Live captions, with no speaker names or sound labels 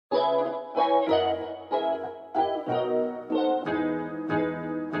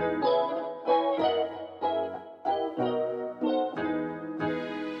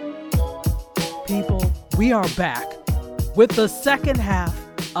back with the second half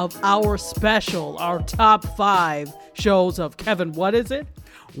of our special, our top 5 shows of Kevin. What is it?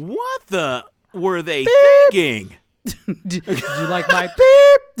 What the were they thinking? Did you like my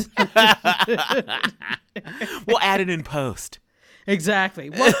beep? We'll add it in post. Exactly.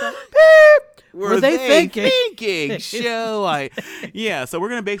 What the beep? Were they thinking? So we're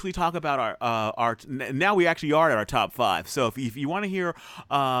gonna basically talk about our now we actually are at our top 5. So if you want to hear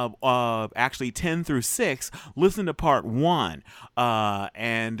actually 10 through 6, listen to part 1,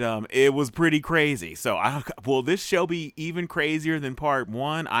 and it was pretty crazy. So will this show be even crazier than part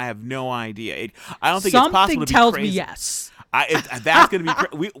 1? I have no idea. I don't think it's possible to be crazy. Something tells me yes. That's gonna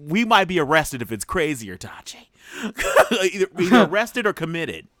be we might be arrested if it's crazier, Tachi. either arrested or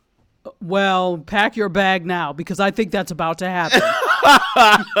committed. Well, pack your bag now because I think that's about to happen.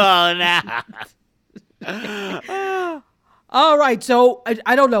 Oh, no. All right, so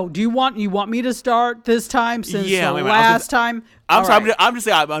I don't know. Do you want me to start this time since last time? I'm sorry. I'm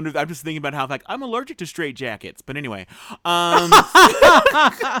just thinking about how I'm allergic to straight jackets. But anyway, so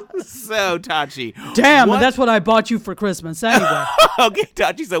Tachi. Damn, that's what I bought you for Christmas anyway. Okay,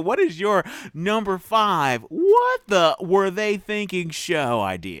 Tachi. So what is your number 5? What the were they thinking show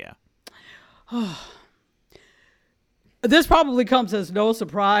idea? This probably comes as no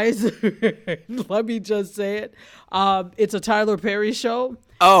surprise. Let me just say it. It's a Tyler Perry show.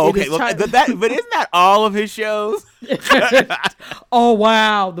 Oh, okay. But isn't that all of his shows? Oh,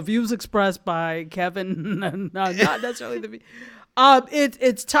 wow. The views expressed by Kevin, no, not necessarily the views.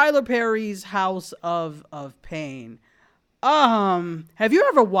 It's Tyler Perry's House of Pain. Have you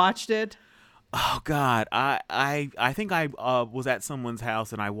ever watched it? Oh God, I think I was at someone's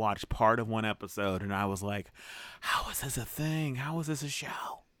house and I watched part of one episode and I was like, how is this a thing? How is this a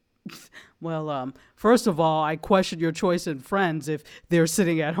show? Well, first of all, I question your choice in Friends if they're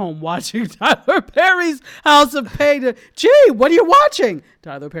sitting at home watching Tyler Perry's House of Pain. Gee, what are you watching?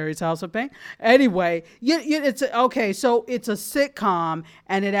 Tyler Perry's House of Pain. Anyway, it's okay. So it's a sitcom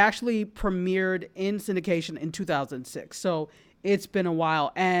and it actually premiered in syndication in 2006. So it's been a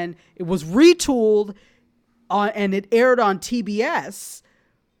while, and it was retooled and it aired on TBS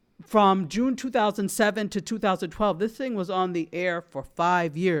from June 2007 to 2012. This thing was on the air for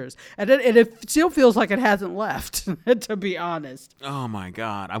 5 years, and it still feels like it hasn't left, to be honest. Oh my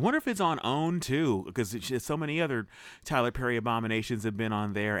God. I wonder if it's on OWN too, because so many other Tyler Perry abominations have been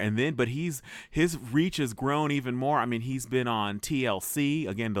on there. But his reach has grown even more. I mean, he's been on TLC,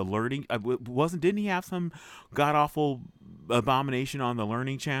 again, the learning, didn't he have some god-awful abomination on the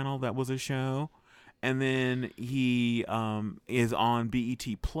Learning Channel that was a show? And then he is on BET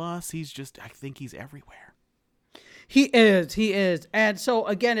Plus. I think he's everywhere. He is. And so,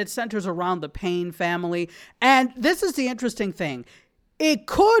 again, it centers around the Payne family. And this is the interesting thing. It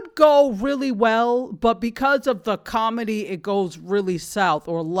could go really well, but because of the comedy, it goes really south,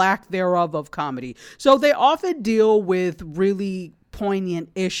 or lack thereof of comedy. So they often deal with really poignant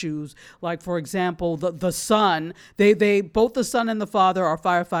issues, like, for example, the son. They both the son and the father are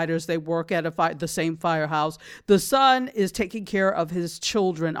firefighters. They work at the same firehouse. The son is taking care of his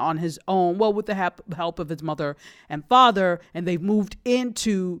children on his own, well, with the help of his mother and father, and they've moved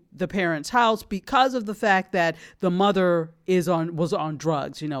into the parents' house because of the fact that the mother was on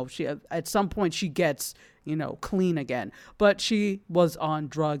drugs. She at some point she gets clean again, but she was on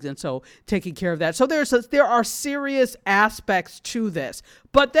drugs, and so taking care of that. So there are serious aspects to this,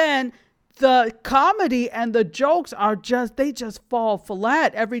 but then the comedy and the jokes they just fall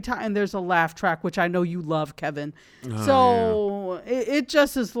flat every time there's a laugh track, which I know you love, Kevin. It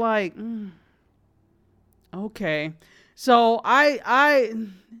just is like, okay. So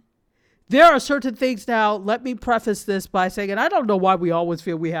there are certain things now. Let me preface this by saying, and I don't know why we always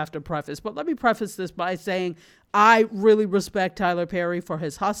feel we have to preface, but let me preface this by saying I really respect Tyler Perry for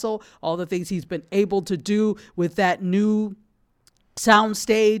his hustle, all the things he's been able to do with that new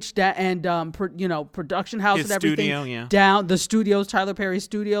soundstage and production house his and everything. Studio, down the studios, Tyler Perry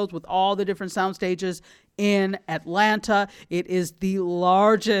Studios, with all the different sound stages in Atlanta. It is the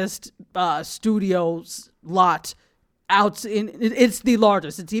largest studios lot it's the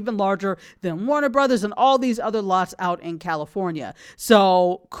largest. It's even larger than Warner Brothers and all these other lots out in California.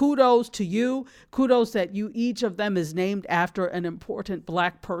 So kudos to you. Kudos that each of them is named after an important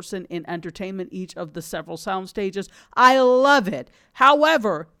Black person in entertainment, each of the several sound stages. I love it.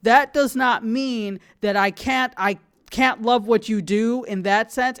 However, that does not mean that I can't love what you do in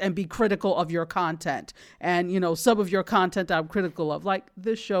that sense and be critical of your content. And, some of your content I'm critical of, like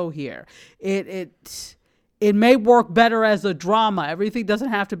this show here. It may work better as a drama. Everything doesn't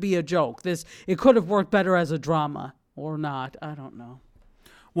have to be a joke. It could have worked better as a drama or not. I don't know.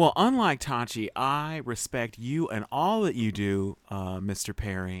 Well, unlike Tachi, I respect you and all that you do, Mr.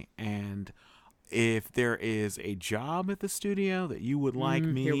 Perry. And if there is a job at the studio that you would like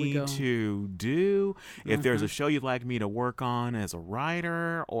Here we me go. to do, if there's a show you'd like me to work on as a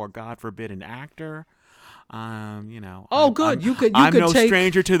writer or, God forbid, an actor, Oh, good. You could I'm no take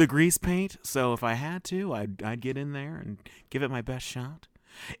stranger to the grease paint, so if I had to, I'd get in there and give it my best shot.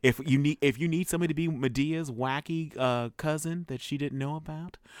 If you need somebody to be Medea's wacky cousin that she didn't know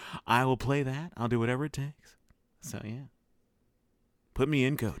about, I will play that. I'll do whatever it takes. So yeah, put me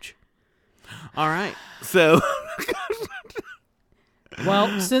in, coach. All right. So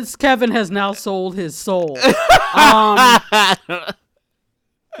Well, since Kevin has now sold his soul,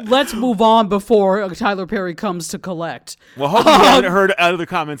 let's move on before Tyler Perry comes to collect. well, hope you haven't heard other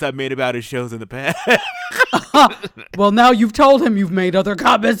comments I've made about his shows in the past. Well, now you've told him you've made other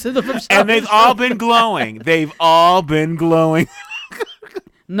comments in the And they've all been glowing. They've all been glowing.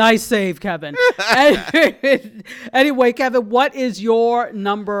 Nice save, Kevin. Anyway, Kevin, what is your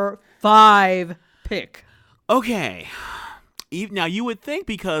number 5 pick? Okay. Now you would think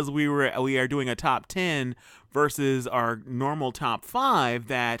because we are doing a top 10 versus our normal top 5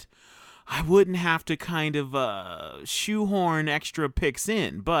 that I wouldn't have to kind of shoehorn extra picks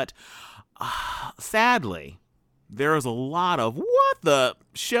in, but sadly, there's a lot of what the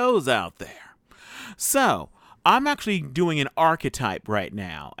shows out there. So I'm actually doing an archetype right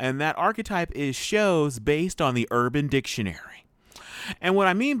now, and that archetype is shows based on the Urban Dictionary. And what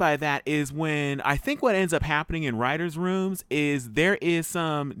I mean by that is when I think what ends up happening in writers' rooms is there is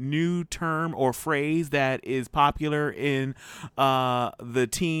some new term or phrase that is popular in the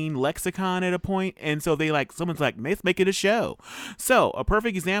teen lexicon at a point, and so someone's like, let's make it a show. So a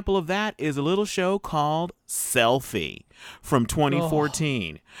perfect example of that is a little show called Selfie from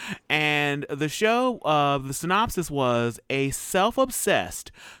 2014. And the show, the synopsis was a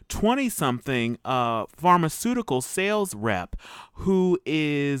self-obsessed 20-something pharmaceutical sales rep who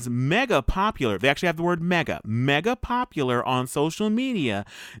is mega popular. They actually have the word mega popular on social media,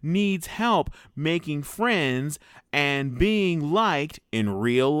 needs help making friends and being liked in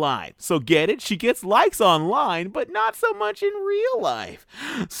real life. So get it? She gets likes online, but not so much in real life.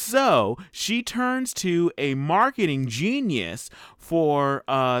 So she turns to a marketing genius for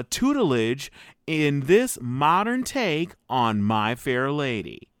tutelage in this modern take on My Fair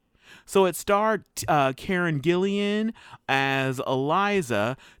Lady. So it starred Karen Gillian as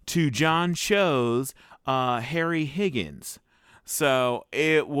Eliza to John Cho's Harry Higgins. So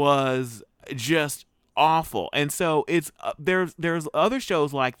it was just awful. And so it's there's other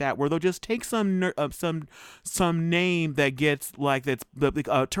shows like that where they'll just take some name that gets like that's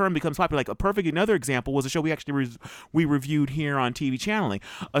the term becomes popular. Like another example was a show we actually we reviewed here on TV Channeling,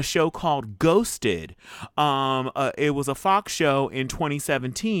 a show called Ghosted. It was a Fox show in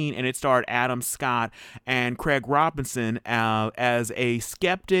 2017, and it starred Adam Scott and Craig Robinson as a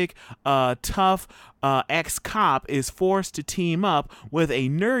skeptic, tough ex-cop is forced to team up with a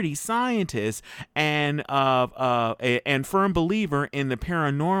nerdy scientist and firm believer in the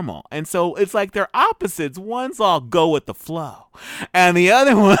paranormal. And so it's like they're opposites. One's all go with the flow, and the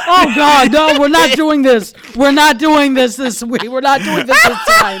other one... Oh, God, no, we're not doing this. We're not doing this this week. We're not doing this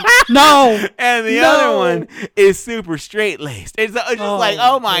time. No. And the other one is super straight-laced. It's just like,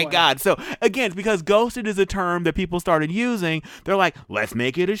 oh, my God. So, again, it's because ghosted is a term that people started using. They're like, let's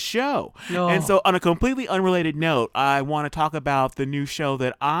make it a show. No. And so, on a completely unrelated note, I want to talk about the new show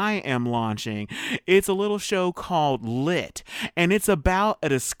that I am launching. It's a little show called Lit, and it's about a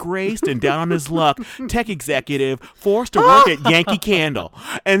disgraced and down on his luck tech executive forced to work at Yankee Candle.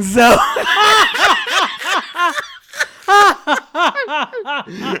 And so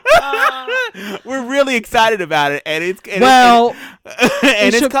we're really excited about it, and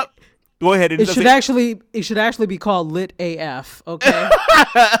go ahead. It should actually be called Lit AF. Okay.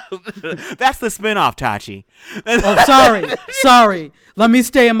 That's the spinoff, Tachi. Oh, sorry. Let me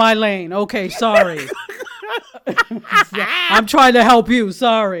stay in my lane. Okay, sorry. I'm trying to help you.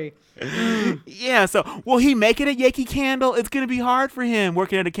 Sorry. Yeah, so will he make it at Yankee Candle? It's going to be hard for him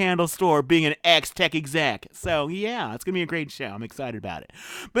working at a candle store, being an ex-tech exec. So, yeah, it's going to be a great show. I'm excited about it.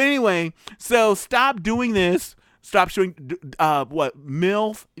 But anyway, so stop doing this. Stop showing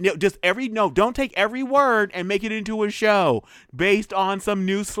MILF. Don't take every word and make it into a show based on some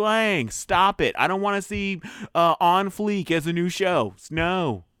new slang. Stop it. I don't want to see On Fleek as a new show.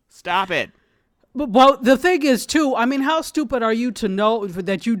 No, stop it. Well, the thing is, too, I mean, how stupid are you to know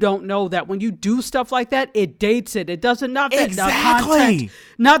that you don't know that when you do stuff like that, it dates it. It doesn't, not that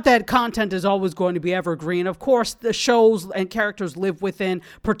not that content is always going to be evergreen. Of course, the shows and characters live within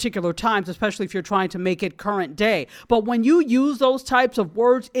particular times, especially if you're trying to make it current day. But when you use those types of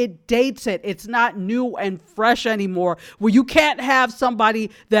words, it dates it. It's not new and fresh anymore, where you can't have somebody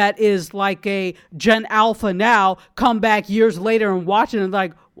that is like a Gen Alpha now come back years later and watch it and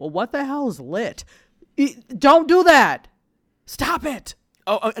like, well, what the hell is lit? Don't do that. Stop it.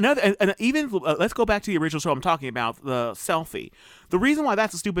 Oh, let's go back to the original show I'm talking about, the Selfie. The reason why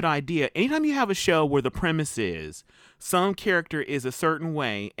that's a stupid idea, anytime you have a show where the premise is some character is a certain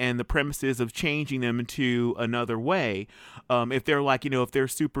way and the premise is of changing them into another way, if they're like, if they're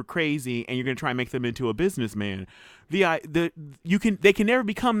super crazy and you're going to try and make them into a businessman, they can never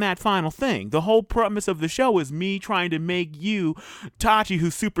become that final thing. The whole premise of the show is me trying to make you, Tachi,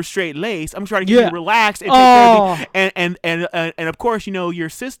 who's super straight laced. I'm trying to get you relaxed and take care of and of course, your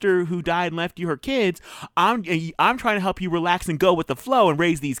sister who died and left you her kids. I'm trying to help you relax and go with the flow and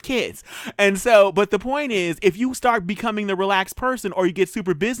raise these kids. And so, but the point is, if you start becoming the relaxed person, or you get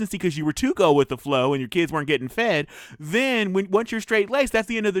super businessy because you were too go with the flow and your kids weren't getting fed, then once you're straight laced, that's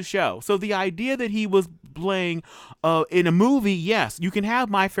the end of the show. So the idea that he was playing in a movie, yes, you can have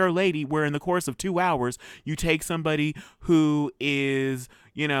My Fair Lady, where in the course of 2 hours you take somebody who is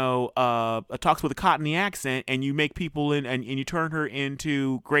talks with a Cockney accent and you make people and you turn her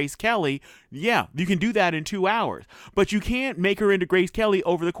into Grace Kelly. Yeah, you can do that in 2 hours, but you can't make her into Grace Kelly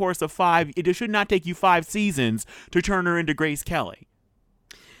over the course of 5. It should not take you 5 seasons to turn her into Grace Kelly.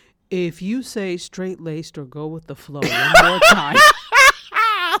 If you say straight-laced or go with the flow one more time,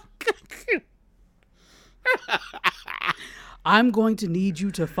 I'm going to need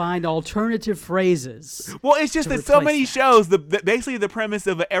you to find alternative phrases. Well, it's just that so many shows, basically the premise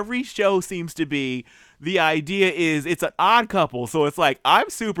of every show seems to be, the idea is it's an odd couple. So it's like,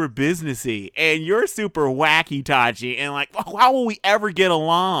 I'm super businessy and you're super wacky, Tachi. And like, how will we ever get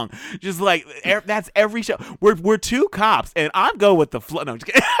along? Just like, that's every show. We're 2 cops and I'm going with the flow. No, I'm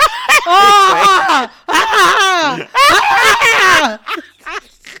just kidding.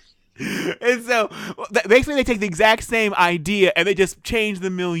 And so basically they take the exact same idea and they just change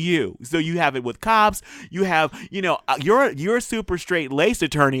the milieu. So you have it with cops. You have, you're a super straight laced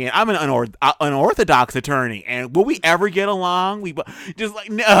attorney and I'm an unorthodox attorney. And will we ever get along? We just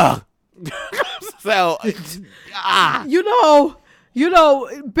like, no. So,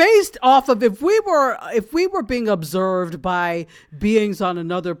 based off of if we were being observed by beings on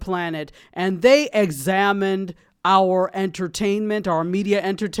another planet and they examined our entertainment, our media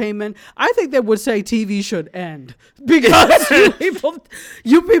entertainment, I think they would say TV should end, because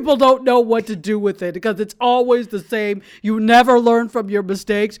you people don't know what to do with it, because it's always the same. You never learn from your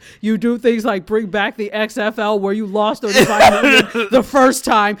mistakes. You do things like bring back the XFL where you lost 35 million the first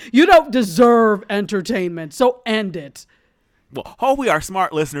time. You don't deserve entertainment, so end it. Well, hopefully our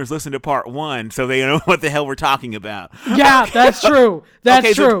smart listeners listen to part 1 so they know what the hell we're talking about. Yeah, okay. That's true.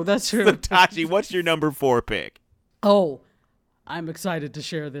 That's true. So, Tachi, what's your number 4 pick? Oh, I'm excited to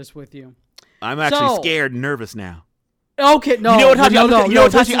share this with you. I'm actually scared and nervous now. Okay, no.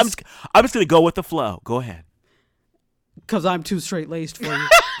 Tachi, I'm just going to go with the flow. Go ahead. Because I'm too straight-laced for you.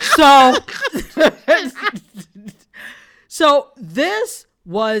 So this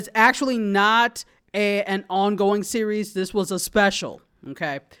was actually not an ongoing series. This was a special,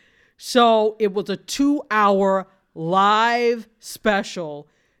 okay? So it was a 2-hour live special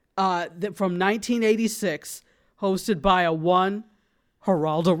from 1986, hosted by a one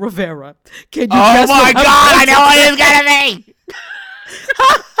Geraldo Rivera. Can you guess? Oh my God! I know what it's gonna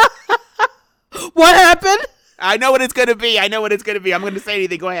be. What happened? I know what it's gonna be. I'm gonna say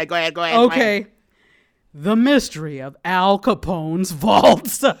anything. Go ahead. Okay. The Mystery of Al Capone's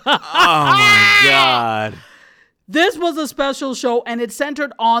Vaults. Oh my God. This was a special show, and it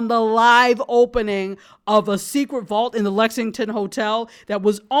centered on the live opening of a secret vault in the Lexington Hotel that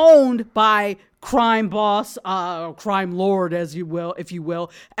was owned by crime boss, crime lord, if you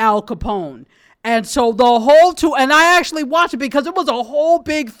will, Al Capone. And so the whole and I actually watched it because it was a whole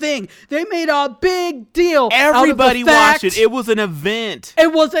big thing. They made a big deal. Everybody watched it. It was an event.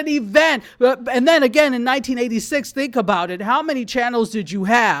 It was an event. And then again, in 1986, think about it. How many channels did you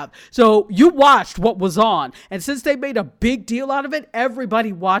have? So you watched what was on. And since they made a big deal out of it,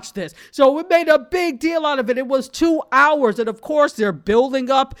 everybody watched this. So we made a big deal out of it. It was 2 hours. And of course, they're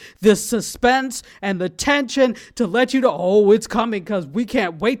building up the suspense and the tension to let you know, oh, it's coming, because we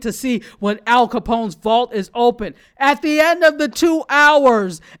can't wait to see what Al Capone's vault is open. At the end of the 2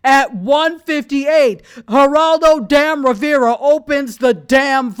 hours, at 1:58, Geraldo Damn Rivera opens the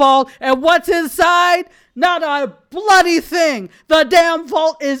damn vault. And what's inside? Not a bloody thing. The damn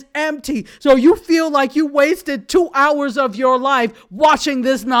vault is empty. So you feel like you wasted 2 hours of your life watching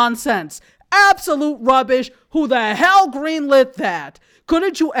this nonsense. Absolute rubbish. Who the hell greenlit that?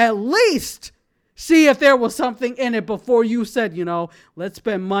 Couldn't you at least see if there was something in it before you said, let's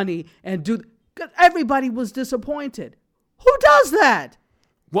spend money and do? Because everybody was disappointed. Who does that?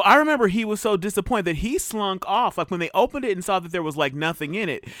 Well, I remember he was so disappointed that he slunk off. Like when they opened it and saw that there was like nothing in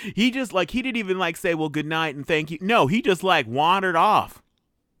it, he just he didn't even say, well, good night and thank you. No, he just wandered off.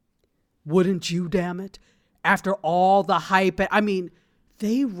 Wouldn't you, damn it? After all the hype,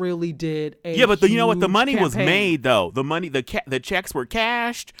 they really did a but you know what? The money campaign. Was made though. The money, the checks were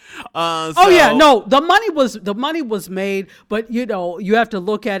cashed. The money was made, but you have to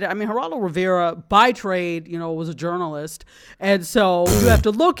look at it. Geraldo Rivera by trade, was a journalist, and so you have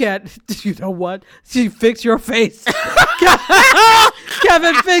to look at. You know what? Fix your face,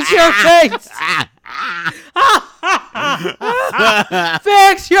 Kevin. Fix your face.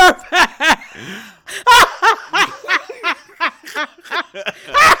 Fix your face.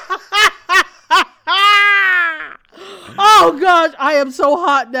 Oh gosh, I am so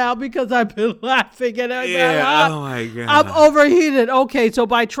hot now because I've been laughing at it. Yeah, oh my god, I'm overheated. Okay, so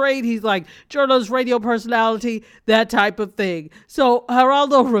by trade he's like journalist, radio personality, that type of thing. So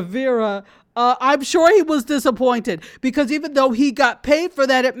Geraldo Rivera, I'm sure he was disappointed because even though he got paid for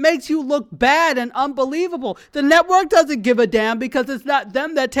that, it makes you look bad and unbelievable. The network doesn't give a damn because it's not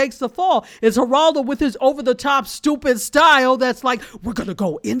them that takes the fall. It's Geraldo with his over-the-top stupid style that's like, we're going to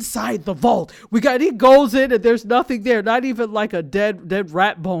go inside the vault. He goes in and there's nothing there, not even like a dead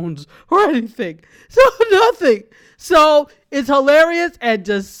rat bones or anything. So nothing. So it's hilarious and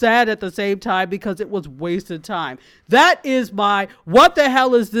just sad at the same time because it was wasted time. That is my what the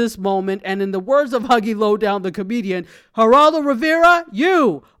hell is this moment. And in the words of Huggy Lowdown, the comedian, Geraldo Rivera,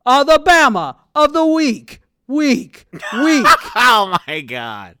 you are the Bama of the week. Oh my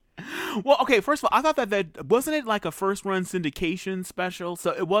God. Well, okay, first of all, I thought that wasn't it like a first run syndication special?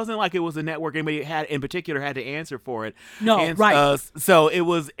 So it wasn't like it was a network anybody had in particular had to answer for it. No, right. So it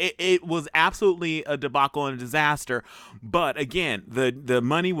was absolutely a debacle and a disaster. But again, the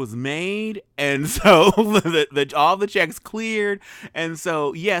money was made, and so all the checks cleared, and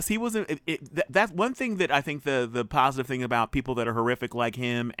so yes, he wasn't. That's one thing that I think the positive thing about people that are horrific like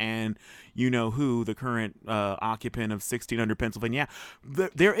him and who, the current occupant of 1600 Pennsylvania,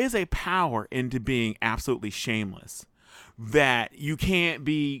 there is a power into being absolutely shameless, that you can't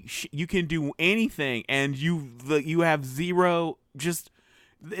be, you can do anything and you have zero, just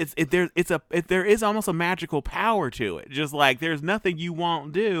there is almost a magical power to it. Just like there's nothing you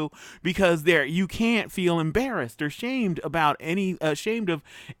won't do because you can't feel embarrassed or ashamed of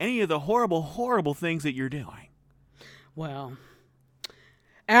any of the horrible things that you're doing. Well,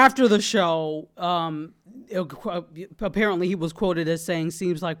 after the show, apparently he was quoted as saying,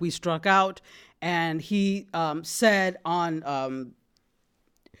 "Seems like we struck out," and he said on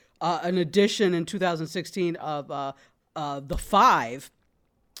an edition in 2016 of The Five,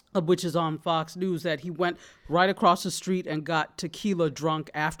 which is on Fox News, that he went right across the street and got tequila drunk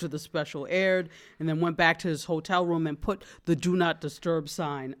after the special aired, and then went back to his hotel room and put the "Do Not Disturb"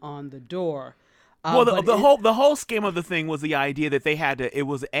 sign on the door. Well, the whole scheme of the thing was the idea that they had to.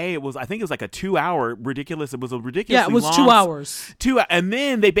 I think it was like a 2 hour ridiculous. It was a ridiculously it was long, 2 hours. And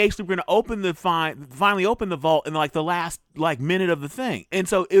then they basically were going to finally open the vault in like the last minute of the thing. And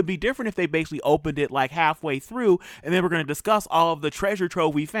so it would be different if they basically opened it like halfway through, and then we're going to discuss all of the treasure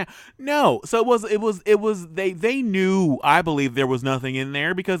trove we found. No, so it was they knew, I believe, there was nothing in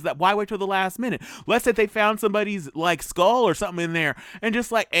there because why wait till the last minute? Let's say they found somebody's skull or something in there and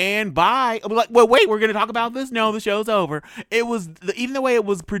just and bye. I'm like, well, wait, we're going to talk about this? No, the show's over. It was even the way it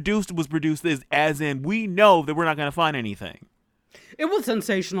was produced as in we know that we're not going to find anything. It was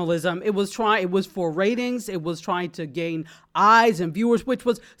sensationalism. It was for ratings. It was trying to gain eyes and viewers, which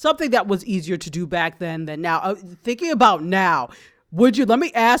was something that was easier to do back then than now. Thinking about now, let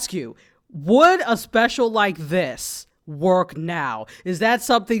me ask you, would a special like this work now? Is that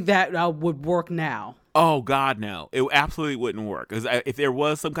something that would work now? Oh God, no! It absolutely wouldn't work. Because if there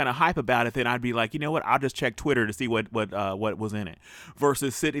was some kind of hype about it, then I'd be like, you know what? I'll just check Twitter to see what was in it,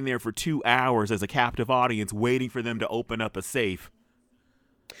 versus sitting there for 2 hours as a captive audience waiting for them to open up a safe.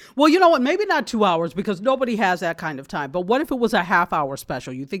 Well, you know what? Maybe not 2 hours because nobody has that kind of time. But what if it was a half-hour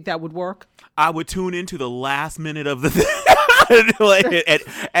special? You think that would work? I would tune into the last minute of the thing.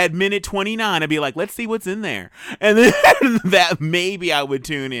 at minute 29, I'd be like, let's see what's in there. And then that maybe I would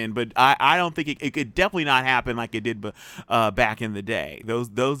tune in, but I don't think it could definitely not happen like it did back in the day.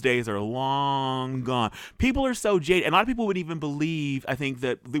 Those days are long gone. People are so jaded. And a lot of people would even believe, I think,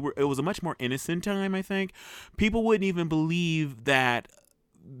 that it was a much more innocent time, I think. People wouldn't even believe that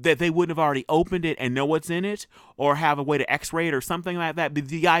they wouldn't have already opened it and know what's in it or have a way to x-ray it or something like that. But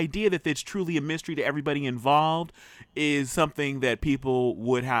the idea that it's truly a mystery to everybody involved is something that people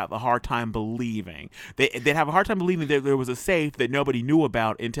would have a hard time believing. They'd have a hard time believing that there was a safe that nobody knew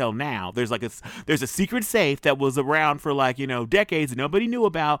about until now. There's a secret safe that was around for decades that nobody knew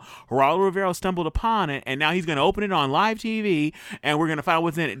about. Geraldo Rivera stumbled upon it, and now he's going to open it on live TV, and we're going to find out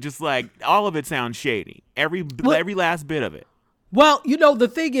what's in it. Just like all of it sounds shady. Every last bit of it. Well,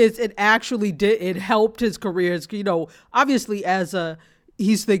 the thing is, it actually it helped his career. Obviously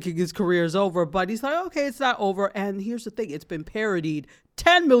he's thinking his career is over, but he's like, okay, it's not over. And here's the thing. It's been parodied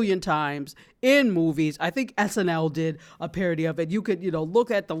 10 million times in movies. I think SNL did a parody of it. You could, look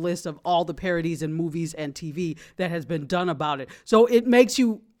at the list of all the parodies in movies and TV that has been done about it. So it makes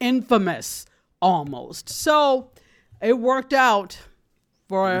you infamous almost. So it worked out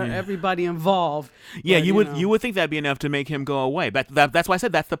for everybody involved. Yeah, but, you would think that'd be enough to make him go away. That's why I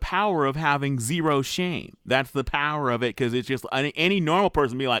said that's the power of having zero shame. That's the power of it, because it's just any normal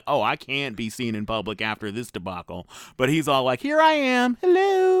person be like, oh, I can't be seen in public after this debacle. But he's all like, here I am.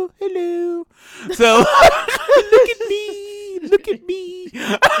 Hello. So look at me.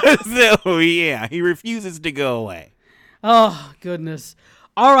 So yeah, he refuses to go away. Oh, goodness.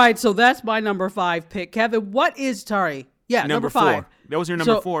 All right, so that's my number 5 pick. Kevin, what is Tari? Yeah, number 5. 4. That was your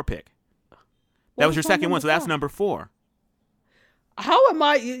number 4 pick. That was your second one, so that's number 4. How am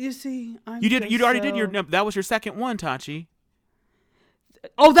I? You see, you already did your. That was your second one, Tachi.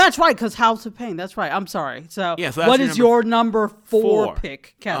 Oh, that's right, because House of Pain. That's right. I'm sorry. So, so what is your number 4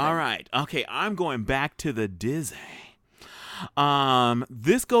 pick, Kevin? All right. Okay, I'm going back to the Disney.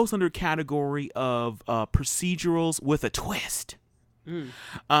 This goes under category of procedurals with a twist.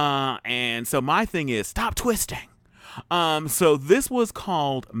 And so my thing is stop twisting. So this was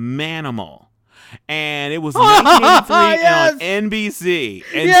called Manimal, and it was 1983 and on NBC.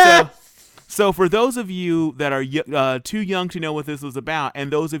 And so for those of you that are too young to know what this was about,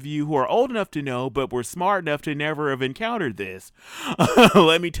 and those of you who are old enough to know but were smart enough to never have encountered this,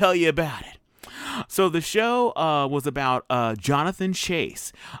 let me tell you about it. So the show was about Jonathan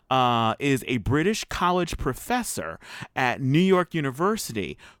Chase, is a British college professor at New York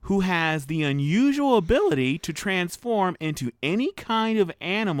University who has the unusual ability to transform into any kind of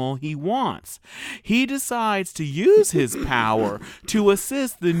animal he wants. He decides to use his power to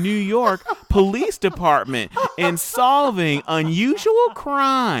assist the New York Police Department in solving unusual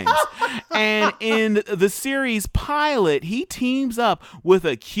crimes. And in the series pilot, he teams up with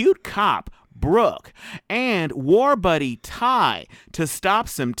a cute cop, Brooke, and war buddy Ty to stop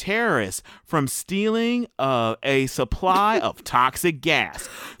some terrorists from stealing a supply of toxic gas.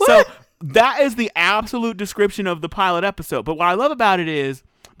 So that is the absolute description of the pilot episode. But what I love about it is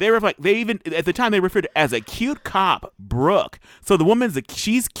they even at the time they referred to it as a cute cop, Brooke. So the woman's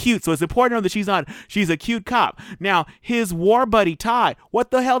she's cute. So it's important to know that she's a cute cop. Now his war buddy Ty, what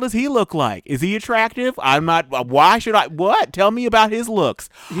the hell does he look like? Is he attractive? I'm not. Why should I? What? Tell me about his looks.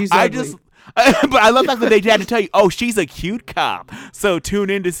 He's ugly. But I love the fact that they had to tell you, oh, she's a cute cop. So tune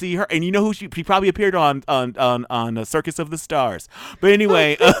in to see her. And you know who she probably appeared on Circus of the Stars. But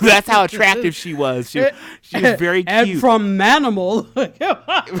anyway, that's how attractive she was. She was very cute. And from Manimal.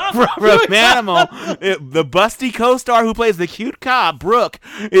 from Manimal, the busty co-star who plays the cute cop, Brooke,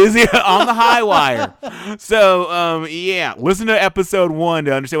 is on the high wire. So, listen to episode 1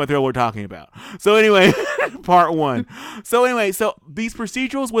 to understand what the hell we're talking about. So anyway, part 1. So anyway, so these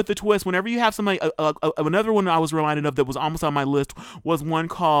procedurals with the twist, whenever you have somebody, another one I was reminded of that was almost on my list was one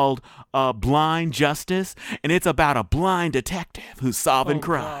called Blind Justice, and it's about a blind detective who's solving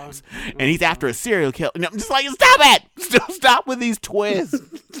crimes, and he's after a serial killer. And I'm just like, stop it! Stop with these twists.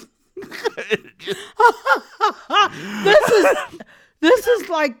 This is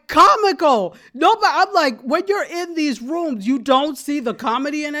like comical. No, but I'm like, when you're in these rooms, you don't see the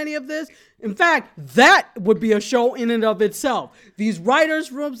comedy in any of this. In fact, that would be a show in and of itself. These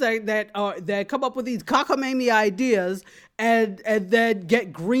writers' rooms that come up with these cockamamie ideas and then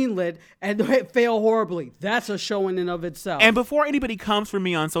get greenlit and fail horribly. That's a show in and of itself. And before anybody comes for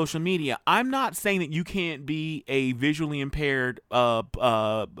me on social media, I'm not saying that you can't be a visually impaired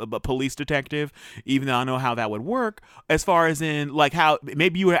police detective, even though I know how that would work, as far as in like how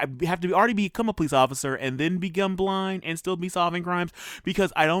maybe you have to already become a police officer and then become blind and still be solving crimes,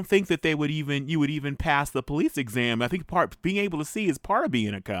 because I don't think that they would you would even pass the police exam. I think being able to see is part of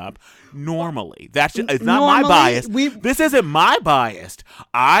being a cop. Normally, that's just, it's not my bias. This isn't my bias.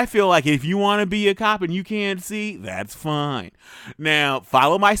 I feel like if you want to be a cop and you can't see, that's fine. Now,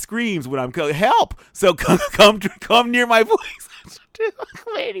 follow my screams when I'm help. So come near my voice.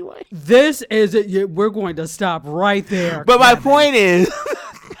 Anyway, this is it. We're going to stop right there. But Kevin.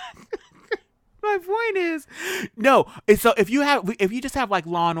 My point is, no. So if you just have like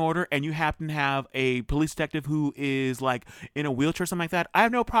Law and Order, and you happen to have a police detective who is like in a wheelchair or something like that, I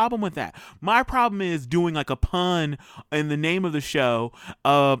have no problem with that. My problem is doing like a pun in the name of the show,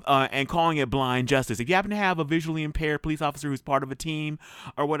 and calling it Blind Justice. If you happen to have a visually impaired police officer who's part of a team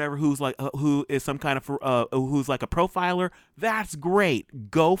or whatever, who's like who is some kind of who's like a profiler, that's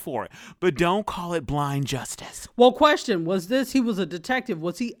great. Go for it, but don't call it Blind Justice. Well, question was this: he was a detective.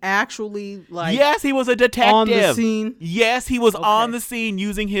 Was he actually like? Yes, he was a detective. On the scene? Yes, he was on the scene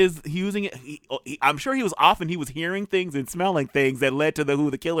using it. I'm sure he was hearing things and smelling things that led to who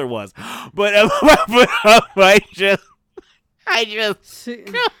the killer was. But I just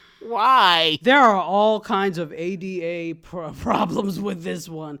why? There are all kinds of ADA problems with this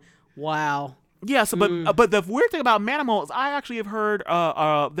one. Wow. Yeah, so but the weird thing about Manimal is I actually have heard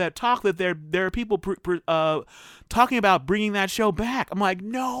that there are people talking about bringing that show back. I'm like,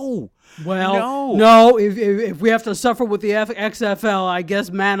 no. Well, no. If we have to suffer with the XFL, I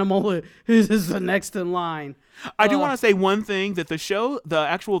guess Manimal is the next in line. I do want to say one thing, that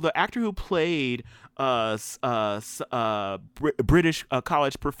the actor who played British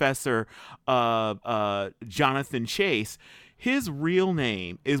college professor Jonathan Chase. His real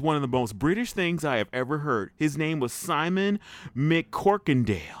name is one of the most British things I have ever heard. His name was Simon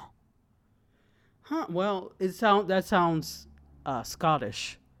McCorkindale. Huh. Well, that sounds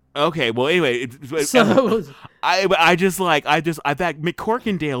Scottish. Okay. Well, anyway, I that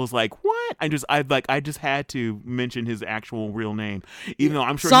McCorkindale was like, what? I just had to mention his actual real name, even though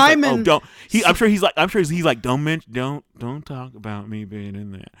I'm sure Simon. I'm sure he's like, don't talk about me being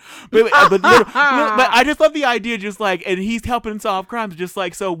in that. But I just love the idea, just like, and he's helping solve crimes, just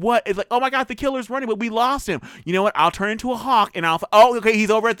like, so what? It's like, oh my God, the killer's running, but we lost him. You know what? I'll turn into a hawk, and okay, he's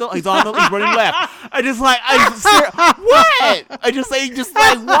running left. What? I just like,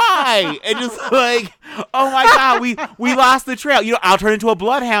 why? And just like, oh my God, we lost the trail. You know, I'll turn into a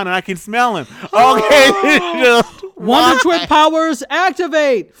bloodhound and I can smell him. Okay. Wonder Twin powers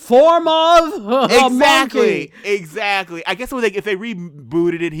activate. Form of exactly. monkey. Exactly. I guess if they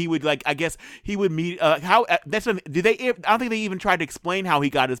rebooted it, he would meet. How that's I don't think they even tried to explain how he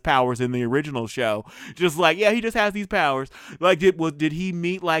got his powers in the original show. Just like, yeah, he just has these powers. Like, did he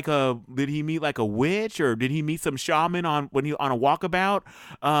meet like a witch, or did he meet some shaman on a walkabout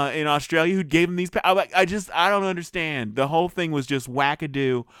in Australia who gave him these powers? I don't understand. The whole thing was just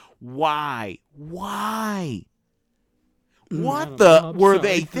wackadoo. Why? What were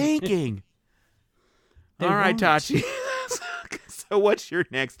they thinking? All right, Tachi. So what's your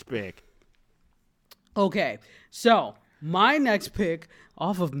next pick? Okay, so my next pick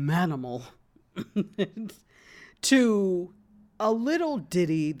off of Manimal to a little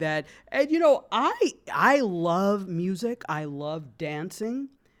ditty that, and you know, I love music. I love dancing.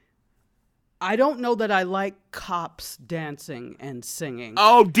 I don't know that I like cops dancing and singing.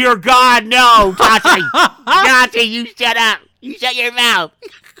 Oh, dear God, no, Tachi. Tachi, you shut up. You shut your mouth.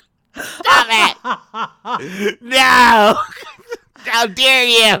 Stop it. No. How dare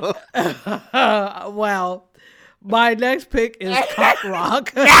you? Well, my next pick is Cop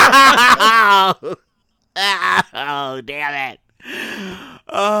Rock. No. Oh, damn it.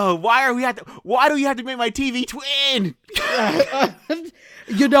 Oh, why do you have to make my TV twin?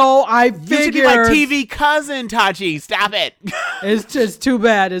 You know, I figured... You should be my TV cousin, Tachi. Stop it. It's just too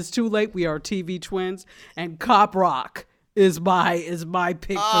bad. It's too late. We are TV twins, and Cop Rock is my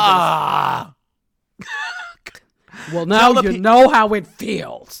pick for this. Well, now you know how it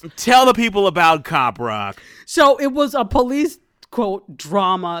feels. Tell the people about Cop Rock. So it was a police, quote,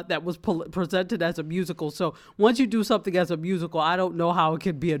 drama that was presented as a musical. So once you do something as a musical, I don't know how it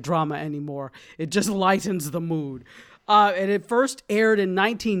could be a drama anymore. It just lightens the mood. And it first aired in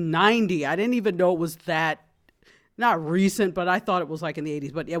 1990. I didn't even know it was that, not recent, but I thought it was like in the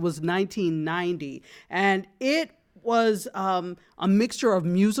 80s. But it was 1990. And it was a mixture of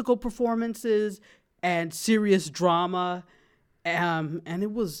musical performances and serious drama. And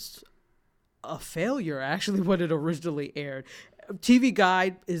it was a failure, actually, when it originally aired. TV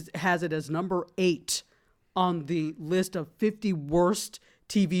Guide has it as number 8 on the list of 50 worst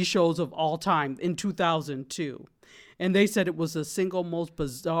TV shows of all time in 2002. And they said it was the single most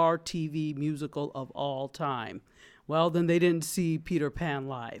bizarre TV musical of all time. Well, then they didn't see Peter Pan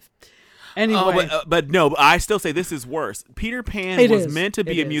live. Anyway, but no, but I still say this is worse. Peter Pan was meant to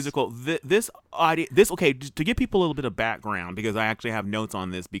be a musical. Okay, to give people a little bit of background, because I actually have notes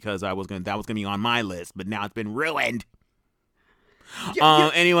on this because that was gonna be on my list, but now it's been ruined.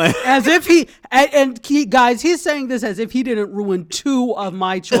 Anyway, as if guys, he's saying this as if he didn't ruin 2 of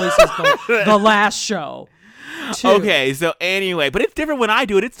my choices for the last show. 2. Okay, so anyway, but it's different when I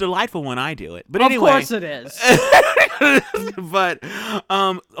do it. It's delightful when I do it. But anyway, of course it is. But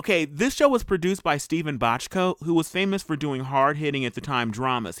okay, this show was produced by Stephen Bochco, who was famous for doing hard-hitting at the time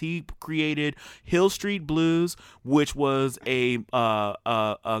dramas. He created Hill Street Blues, which was it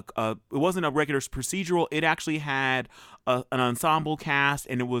wasn't a regular procedural. It actually had an ensemble cast,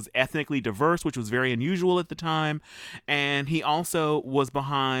 and it was ethnically diverse, which was very unusual at the time. And he also was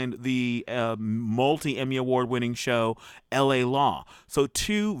behind the multi-Emmy Award-winning show L.A. Law. So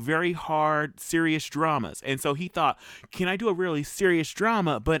 2 very hard, serious dramas. And so he thought, can I do a really serious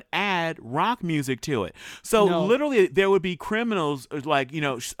drama but add rock music to it? So literally there would be criminals like,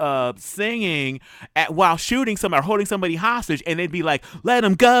 singing while shooting somebody or holding somebody hostage, and they'd be like, let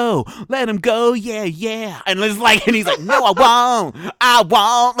him go, yeah, yeah. And it's like, and he's like, no, I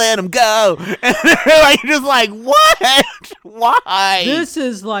won't let him go. And they're like, just like, what? Why? This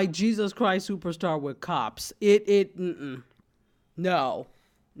is like Jesus Christ Superstar with cops. No.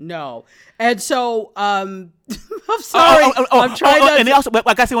 And so, I'm sorry. I'm trying to. And they also, like,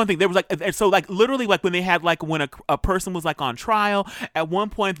 I gotta say one thing. There was literally, like, when they had, like, when a person was, like, on trial, at one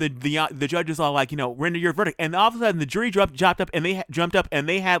point the judges all like, render your verdict, and all of a sudden the jury jumped up and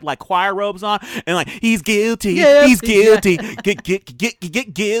they had like choir robes on, and like, he's guilty, he's guilty, get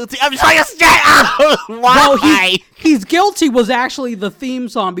guilty. I'm just like, why? No, he's guilty was actually the theme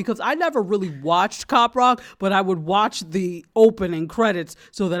song, because I never really watched Cop Rock, but I would watch the opening credits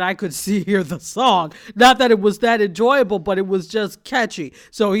so that I could hear the song. Not that it was that enjoyable, but it was just catchy.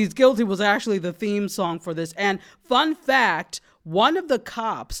 So He's Guilty was actually the theme song for this. And fun fact, one of the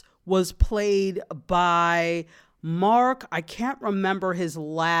cops was played by Mark, I can't remember his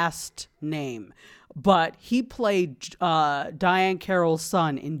last name, but he played Diane Carroll's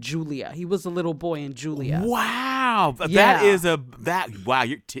son in Julia. He was a little boy in Julia. Wow, Yeah. Wow.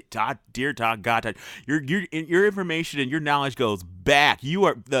 Dear God, your information and your knowledge goes back. You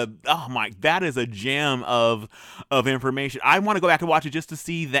are that is a gem of information. I want to go back and watch it just to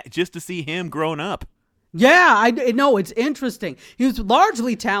see him grown up. Yeah, I know, it's interesting. He was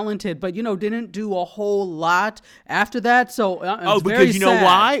largely talented, but didn't do a whole lot after that. So because you know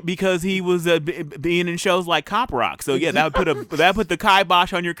why? Because he was being in shows like Cop Rock. So yeah, that would put the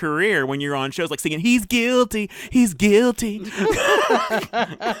kibosh on your career when you're on shows like singing "He's Guilty, He's Guilty."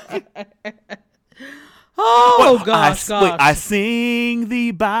 Oh, gosh. I sing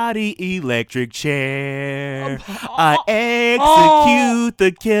the body electric chair. I execute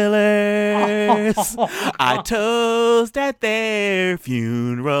the killers. I toast at their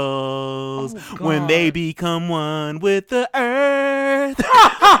funerals when they become one with the earth.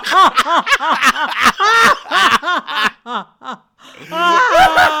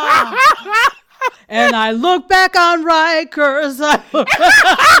 And I look back on Rikers.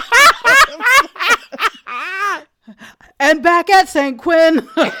 And back at St. Quinn. And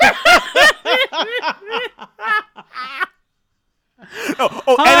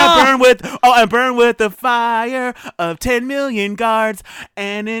I burn with the fire of 10 million guards,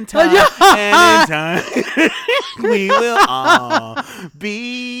 and in time, we will all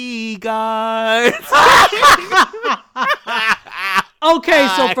be guards. Okay,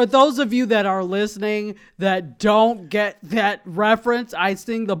 so for those of you that are listening that don't get that reference, I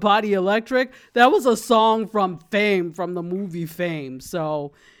Sing the Body Electric, that was a song from Fame, from the movie Fame.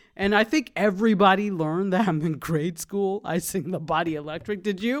 So, and I think everybody learned that in grade school. I Sing the Body Electric.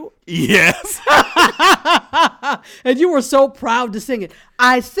 Did you? Yes. And you were so proud to sing it.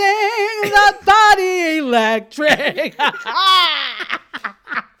 I sing the body electric.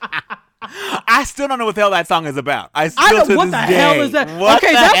 I still don't know what the hell that song is about. I don't. What the hell is that?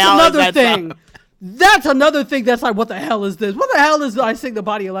 Okay, that's another thing. That's another thing. That's like, what the hell is this? What the hell is I Sing the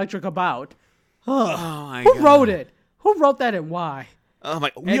Body Electric about? Who wrote it? Who wrote that and why? Oh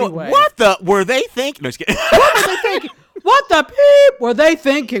my! Anyway. What the were they thinking? No, just kidding. What were they thinking? What the peep were they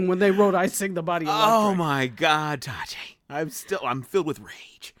thinking when they wrote I Sing the Body Electric? Oh my God, Taji. I'm filled with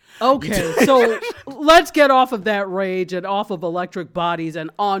rage. Okay, so let's get off of that rage and off of electric bodies and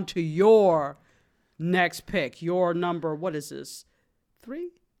on to your next pick. Your number, what is this?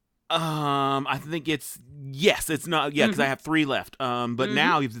 3? I think it's not, because I have 3 left. But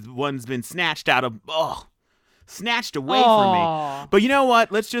now one's been snatched out of, snatched away from me. But you know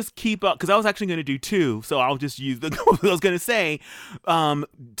what? Let's just keep up, because I was actually going to do 2, so I'll just use the. I was going to say,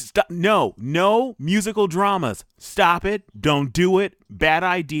 no musical dramas. Stop it. Don't do it. Bad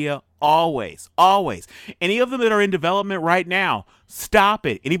idea. Always. Any of them that are in development right now, stop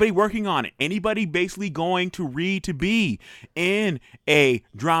it. Anybody working on it, anybody basically going to read to be in a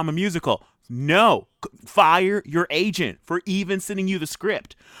drama musical, no, fire your agent for even sending you the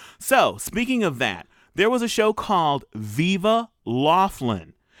script. So, speaking of that, there was a show called Viva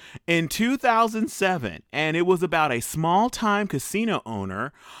Laughlin in 2007, and it was about a small-time casino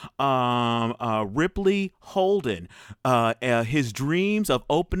owner, Ripley Holden, his dreams of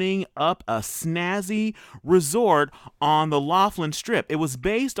opening up a snazzy resort on the Laughlin Strip. It was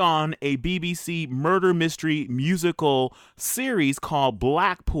based on a BBC murder mystery musical series called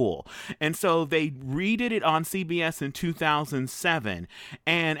Blackpool, and so they redid it on CBS in 2007,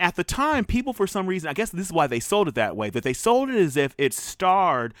 and at the time, people, for some reason, I guess this is why they sold it that way, that they sold it as if it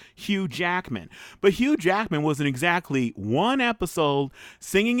starred Hugh Jackman. But Hugh Jackman was in exactly one episode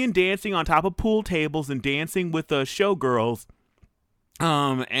singing and dancing on top of pool tables and dancing with the showgirls.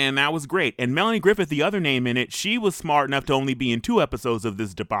 And that was great. And Melanie Griffith, the other name in it, she was smart enough to only be in 2 episodes of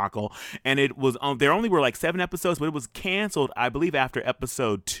this debacle. And it was, there only were like 7 episodes, but it was canceled, I believe, after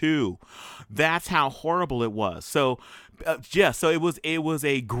episode 2. That's how horrible it was. So, so it was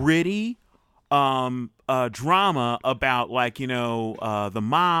a gritty, drama about, like, the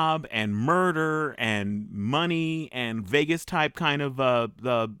mob and murder and money and Vegas type kind of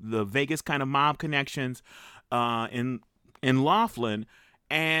the Vegas kind of mob connections in Laughlin.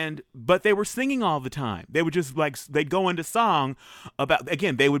 But they were singing all the time. They would just they'd go into song about,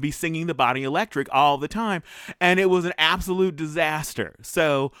 again, they would be singing the Bonnie Electric all the time, and it was an absolute disaster.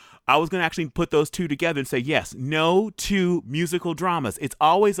 So I was going to actually put those 2 together and say, yes, no to musical dramas. It's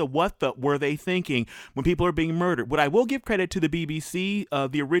always a what the were they thinking when people are being murdered. What I will give credit to the BBC,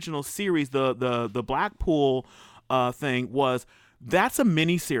 the original series, the Blackpool thing was, that's a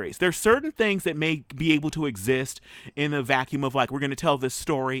mini series. There's certain things that may be able to exist in a vacuum of, like, we're going to tell this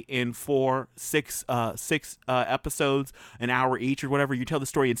story in 6 episodes, an hour each or whatever. You tell the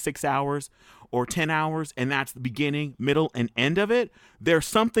story in 6 hours or 10 hours, and that's the beginning, middle, and end of it. There's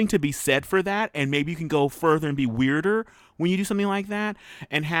something to be said for that, and maybe you can go further and be weirder when you do something like that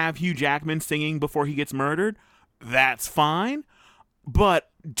and have Hugh Jackman singing before he gets murdered. That's fine. But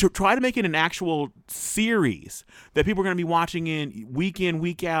to try to make it an actual series that people are going to be watching in,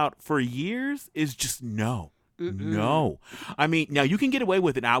 week out for years is just no. No. I mean, now you can get away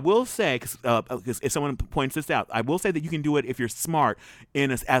with it. Now, I will say, because if someone points this out, I will say that you can do it if you're smart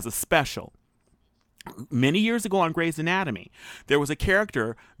as a special. Many years ago on Grey's Anatomy, there was a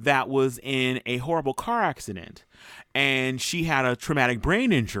character that was in a horrible car accident, and she had a traumatic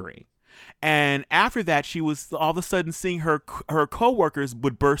brain injury. And after that, she was all of a sudden seeing her coworkers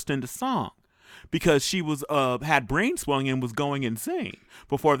would burst into song because she was had brain swelling and was going insane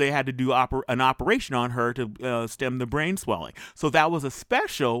before they had to do an operation on her to stem the brain swelling. So that was a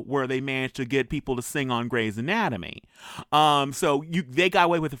special where they managed to get people to sing on Grey's Anatomy. So they got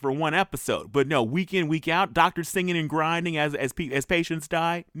away with it for 1 episode, but no, week in, week out, doctors singing and grinding as patients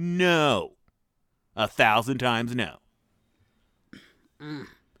die. No, 1,000 times no.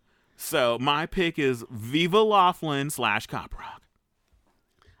 So my pick is Viva Laughlin / Cop Rock.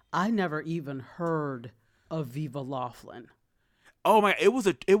 I never even heard of Viva Laughlin. Oh my! It was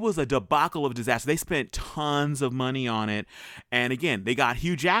a debacle of disaster. They spent tons of money on it, and again, they got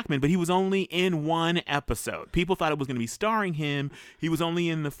Hugh Jackman, but he was only in 1 episode. People thought it was going to be starring him. He was only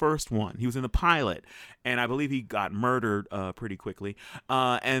in the first one. He was in the pilot, and I believe he got murdered pretty quickly.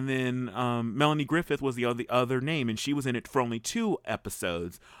 And then Melanie Griffith was the other name, and she was in it for only 2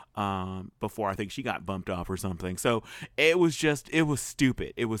 episodes before I think she got bumped off or something. So it was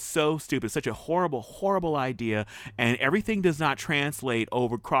stupid. It was so stupid. Such a horrible, horrible idea, and everything does not translate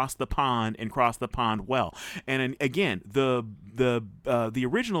over across the pond and cross the pond well. And again, the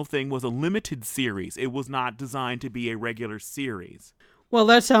original thing was a limited series. It was not designed to be a regular series. Well,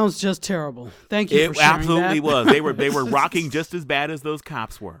 that sounds just terrible. Thank you for sharing that. It absolutely was. They were rocking just as bad as those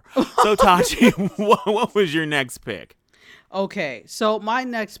cops were. So, Tachi, what was your next pick? Okay, so my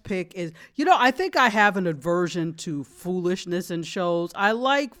next pick is, I think I have an aversion to foolishness in shows. I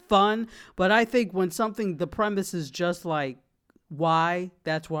like fun, but I think when the premise is just like, why?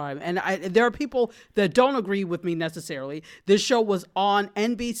 That's why. There are people that don't agree with me necessarily. This show was on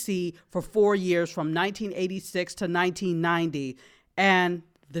NBC for 4 years, from 1986 to 1990, and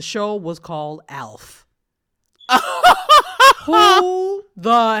the show was called Alf. Who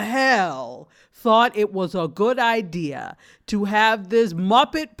the hell thought it was a good idea to have this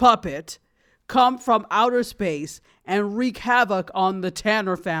Muppet puppet come from outer space and wreak havoc on the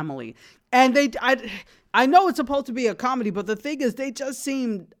Tanner family. And I know it's supposed to be a comedy, but the thing is, they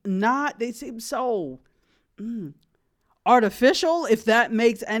seem so artificial, if that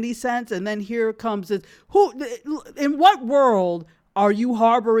makes any sense. And then here comes this, in what world are you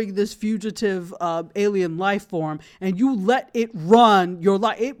harboring this fugitive alien life form and you let it run your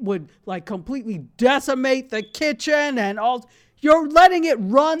life? It would like completely decimate the kitchen and all. You're letting it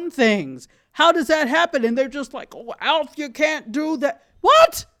run things. How does that happen? And they're just like, oh, Alf, you can't do that.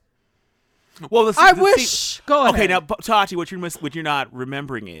 What? Well, I wish. Go ahead. Okay, now, Tachi, what you're not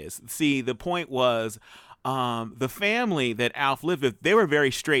remembering is, see, the point was, the family that Alf lived with, they were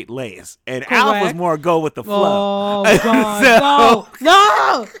very straight-laced, and Correct. Alf was more go with the flow. Oh,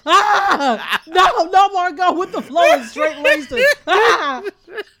 God, no more go with the flow and straight-laced.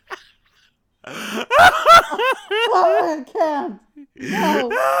 I can't.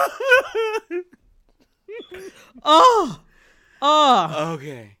 No.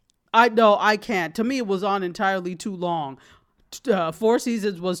 Okay. I can't. To me, it was on entirely too long. 4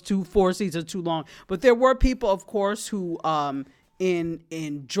 seasons was 4 seasons too long. But there were people, of course, who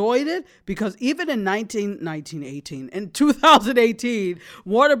enjoyed it, because even in 2018,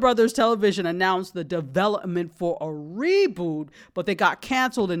 Warner Brothers Television announced the development for a reboot, but they got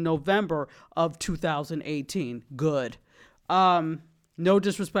canceled in November of 2018. Good. No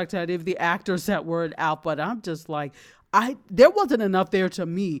disrespect to any of the actors that were out, but I'm just like, there wasn't enough there to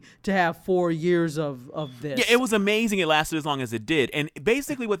me to have 4 years of this. Yeah, it was amazing it lasted as long as it did. And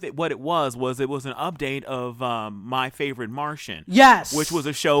basically what it was an update of My Favorite Martian. Yes. Which was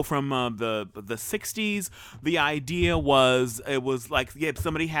a show from the 60s. The idea was, it was like, yeah,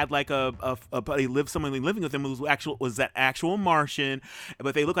 somebody had like someone living with them was that actual Martian,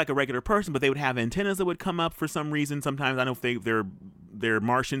 but they looked like a regular person, but they would have antennas that would come up for some reason. Sometimes, I don't know if their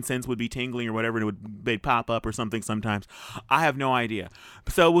Martian sense would be tingling or whatever, and they'd pop up or something sometimes. I have no idea.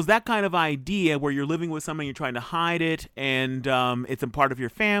 So it was that kind of idea where you're living with someone, you're trying to hide it, and it's a part of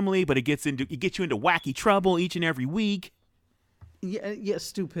your family, but it gets you into wacky trouble each and every week. Yeah,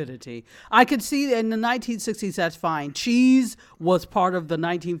 stupidity. I could see in the 1960s, that's fine. Cheese was part of the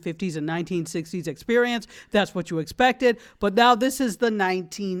 1950s and 1960s experience. That's what you expected. But now this is the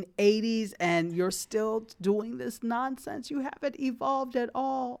 1980s, and you're still doing this nonsense. You haven't evolved at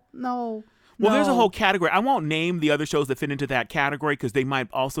all. No. Well, there's a whole category. I won't name the other shows that fit into that category because they might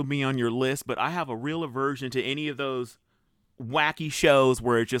also be on your list, but I have a real aversion to any of those wacky shows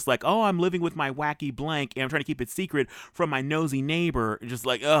where it's just like, oh, I'm living with my wacky blank and I'm trying to keep it secret from my nosy neighbor. Just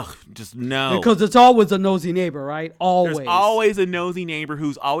like, ugh, just no. Because it's always a nosy neighbor, right? Always. There's always a nosy neighbor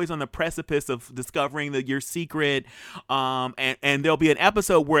who's always on the precipice of discovering your secret. And there'll be an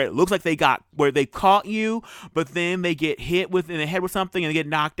episode where it looks like they caught you, but then they get hit in the head with something and they get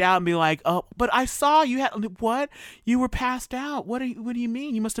knocked out and be like, oh, but I saw you had what? You were passed out. What do you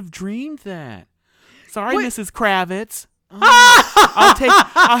mean? You must have dreamed that. Sorry, Mrs. Kravitz.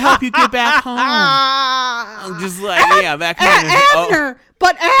 I'll help you get back home. I'm just like, yeah, back home. Abner,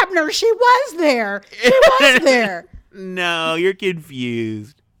 but Abner, she was there. She was there. No, you're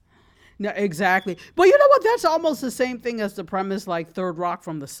confused. No, exactly. But you know what? That's almost the same thing as the premise, like Third Rock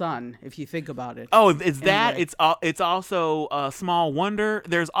from the Sun, if you think about it. Oh, it's that. It's also Small Wonder.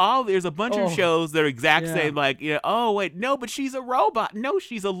 There's a bunch of shows that are exact same. Like, oh wait, no, but she's a robot. No,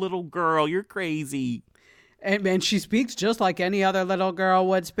 she's a little girl. You're crazy. And she speaks just like any other little girl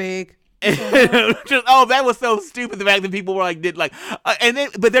would speak. That was so stupid. The fact that people were like,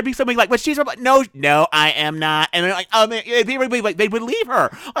 but there'd be something like, but she's a robot. No, I am not. And they're like, they would leave her.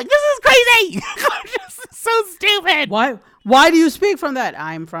 Like, this is crazy. Just so stupid. Why do you speak from that?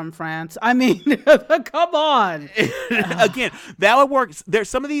 I'm from France. I mean, come on. Again, that would work. There's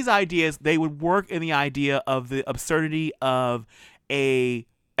some of these ideas, they would work in the idea of the absurdity of a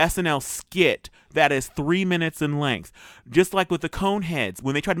SNL skit that is 3 minutes in length, just like with the Coneheads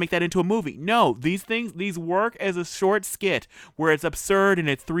when they tried to make that into a movie. No, these work as a short skit where it's absurd and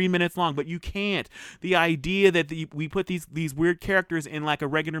it's 3 minutes long, but you can't. The idea that we put these weird characters in like a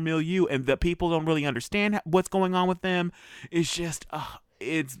regular milieu and that people don't really understand what's going on with them is just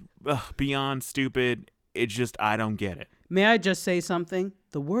it's beyond stupid. It's just, I don't get it. May I just say something?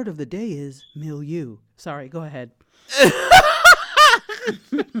 The word of the day is milieu. Sorry, go ahead.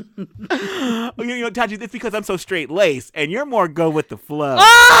 Tachi, it's because I'm so straight laced, and you're more go with the flow.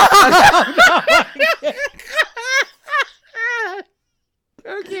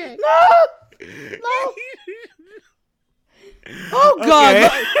 Okay. No. Oh God.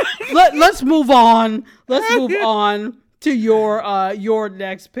 Okay. Let's move on. Let's move on to your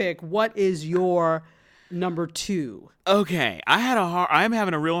next pick. What is your number 2. Okay, I'm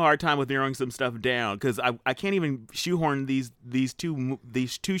having a real hard time with narrowing some stuff down because I can't even shoehorn these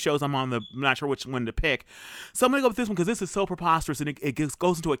two shows I'm on. I'm not sure which one to pick, so I'm gonna go with this one because this is so preposterous and it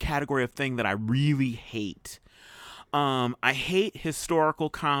goes into a category of thing that I really hate. I hate historical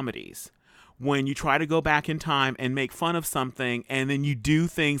comedies. When you try to go back in time and make fun of something, and then you do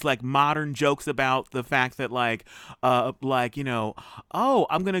things like modern jokes about the fact that oh,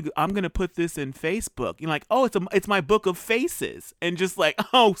 I'm gonna put this in Facebook. You're like, oh, it's my book of faces, and just like,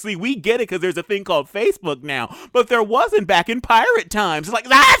 oh, see, we get it because there's a thing called Facebook now, but there wasn't back in pirate times. It's like,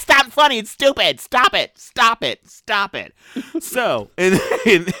 that's not funny. It's stupid. Stop it. Stop it. Stop it. So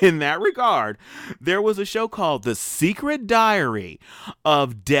in that regard, there was a show called The Secret Diary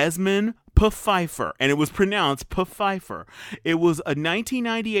of Desmond Pfeiffer, and it was pronounced Pfeiffer. It was a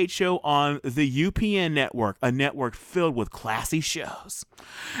 1998 show on the UPN network, a network filled with classy shows.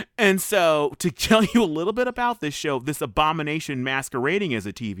 And so, to tell you a little bit about this show, this abomination masquerading as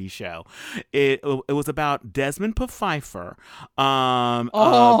a TV show, it was about Desmond Pfeiffer, and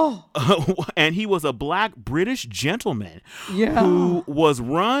he was a black British gentleman who was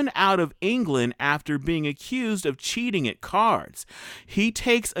run out of England after being accused of cheating at cards. He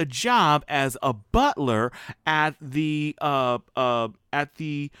takes a job as a butler at the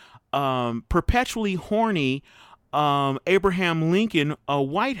perpetually horny Abraham Lincoln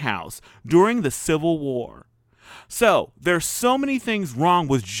White House during the Civil War. So there's so many things wrong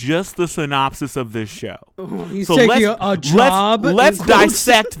with just the synopsis of this show. He's taking a job. Let's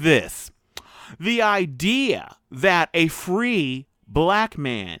dissect this. The idea that a free black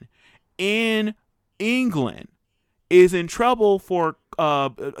man in England is in trouble for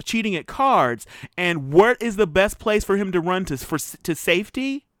cheating at cards, and what is the best place for him to run to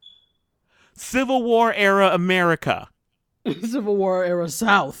safety? Civil War era America. Civil War era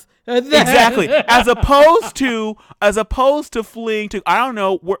South. Exactly. As opposed to fleeing to, I don't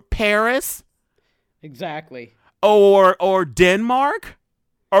know, Paris. Exactly. Or Denmark,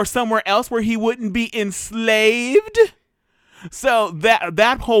 or somewhere else where he wouldn't be enslaved. So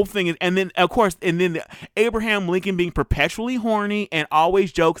that whole thing is, and then of course, Abraham Lincoln being perpetually horny and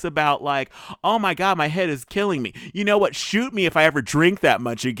always jokes about like, oh my God, my head is killing me. You know what? Shoot me if I ever drink that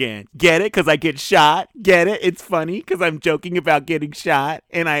much again. Get it? Because I get shot. Get it? It's funny because I'm joking about getting shot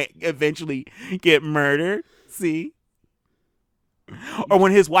and I eventually get murdered. See? Or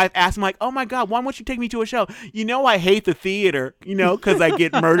when his wife asks him, like, oh my God, why won't you take me to a show? You know, I hate the theater, because I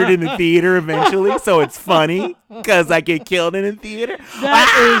get murdered in the theater eventually. So it's funny because I get killed in the theater.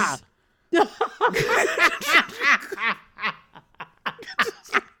 That is.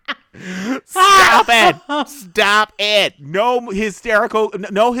 Stop it. Stop it. No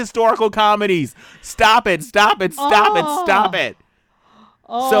historical comedies. Stop it. Stop it. Stop it. Stop it.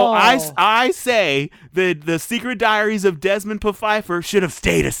 So I say that The Secret Diaries of Desmond Pfeiffer should have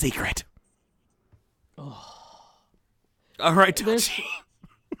stayed a secret. All right, Tochi.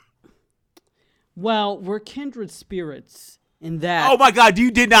 Well, we're kindred spirits in that. Oh my God,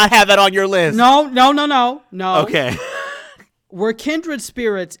 you did not have that on your list. No. Okay. We're kindred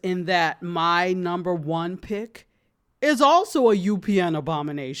spirits in that my number 1 pick is also a UPN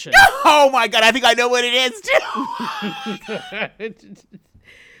abomination. Oh my God, I think I know what it is too.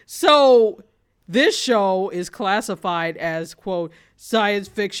 So this show is classified as, quote, science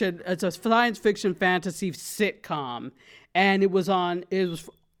fiction. It's a science fiction fantasy sitcom. And it was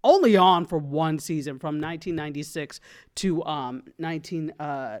only on for 1 season from 1996 to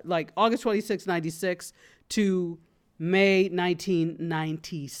August 26, 96 to May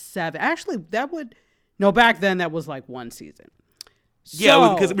 1997. Actually, back then that was like 1 season.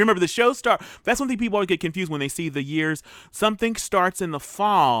 Yeah, because remember the show that's one thing people always get confused when they see the years. Something starts in the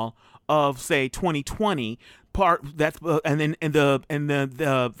fall of say 2020 and then in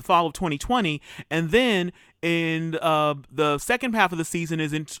the fall of 2020, and then in the second half of the season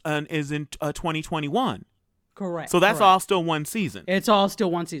is in 2021. Correct. So that's all still 1 season. It's all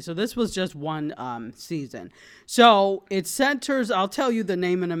still 1 season. So this was just 1 season. So it centers, I'll tell you the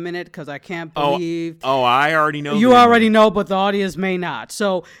name in a minute because I can't believe. Oh, I already know. You already know, but the audience may not.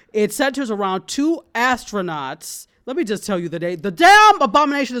 So it centers around 2 astronauts. Let me just tell you the name. The damn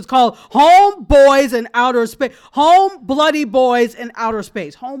abomination is called Home Boys in Outer Space. Home Bloody Boys in Outer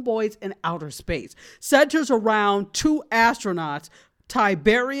Space. Home Boys in Outer Space. Centers around 2 astronauts,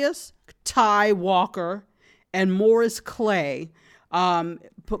 Tiberius Ty Walker and Morris Clay,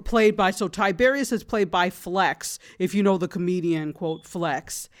 played by, so Tiberius is played by Flex, if you know the comedian, quote,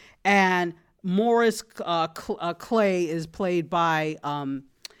 Flex, and Morris Clay is played by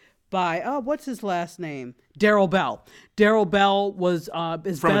by what's his last name? Daryl Bell. Daryl Bell was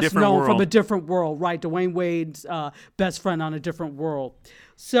is best known from A Different World, right? Dwayne Wade's best friend on A Different World.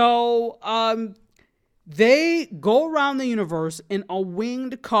 So they go around the universe in a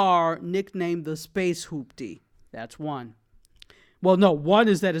winged car nicknamed the Space Hoopty. That's one. Well, no, one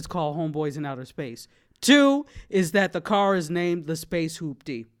is that it's called Homeboys in Outer Space. Two is that the car is named the Space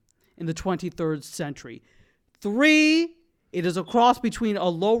Hoopty in the 23rd century. Three, it is a cross between a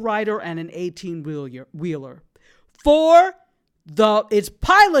lowrider and an 18-wheeler. Four, it's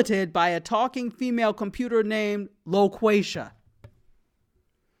piloted by a talking female computer named Loquacia.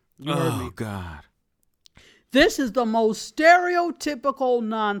 You heard me. Oh, God. This is the most stereotypical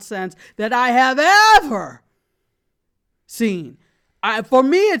nonsense that I have ever seen. For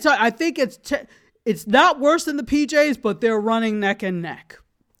me, I think it's not worse than the PJs, but they're running neck and neck.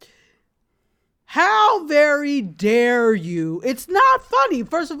 How very dare you? It's not funny.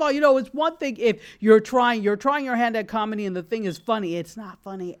 First of all, it's one thing if you're trying your hand at comedy and the thing is funny. It's not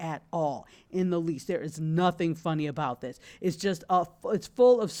funny at all in the least. There is nothing funny about this. It's just it's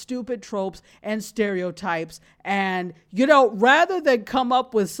full of stupid tropes and stereotypes. And, rather than come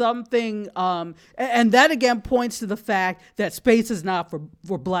up with something, and that again points to the fact that space is not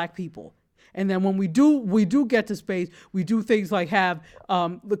for black people. And then when we do get to space, we do things like have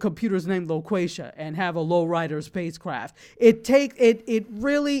the computers named Loquacia and have a lowrider spacecraft. It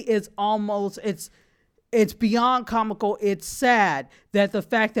really is almost, it's beyond comical. It's sad that the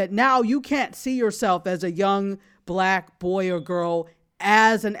fact that now you can't see yourself as a young black boy or girl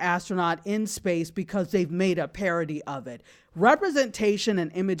as an astronaut in space because they've made a parody of it. Representation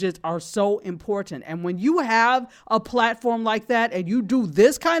and images are so important. And when you have a platform like that and you do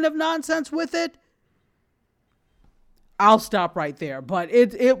this kind of nonsense with it, I'll stop right there. But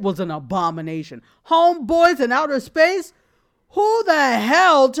it was an abomination. Homeboys in Outer Space? Who the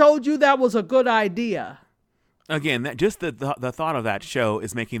hell told you that was a good idea? Again, just the thought of that show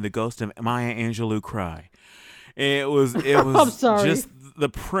is making the ghost of Maya Angelou cry. It was I'm sorry. Just the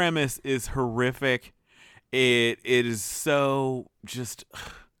premise is horrific. It is so just,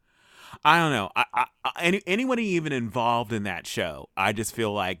 I don't know. Anybody even involved in that show, I just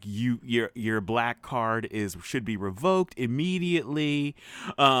feel like your black card should be revoked immediately.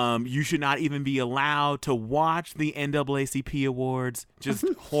 You should not even be allowed to watch the NAACP awards. Just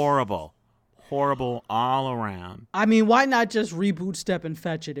horrible. Horrible all around. I mean, why not just reboot Step and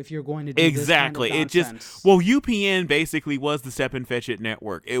Fetch It if you're going to do exactly? This kind of nonsense? UPN basically was the Step and Fetch It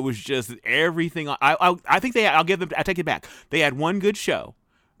network. It was just everything. I think I take it back. They had one good show,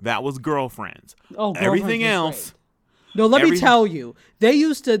 that was Girlfriends. Oh, everything else. Great. No, let me tell you. There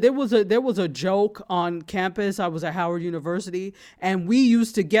was a joke on campus. I was at Howard University, and we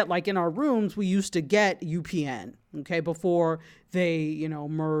used to get, like in our rooms, we used to get UPN. Okay, before they,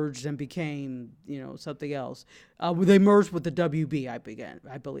 merged and became, something else. They merged with the WB,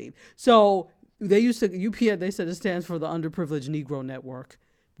 I believe. So they used to, UPN, they said it stands for the Underprivileged Negro Network.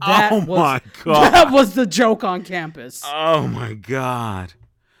 My God. That was the joke on campus. Oh, my God.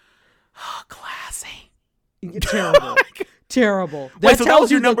 Oh, classy. Terrible. Terrible. Wait, so that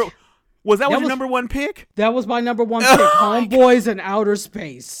was your number, was that your number one pick? That was my number one pick, Homeboys in Outer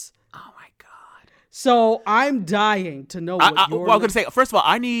Space. So I'm dying to know what you're. Well, I'm gonna say, first of all,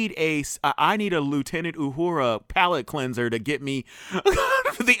 I need a Lieutenant Uhura palate cleanser to get me.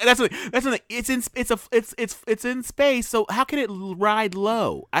 It's in space. So how can it ride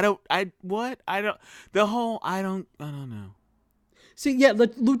low? I don't know. See, yeah,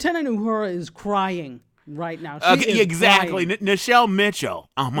 Lieutenant Uhura is crying right now. Exactly. Nichelle Mitchell.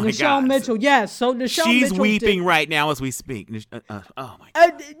 Oh my God. Nichelle Mitchell. Yes. So she's weeping right now as we speak. Oh my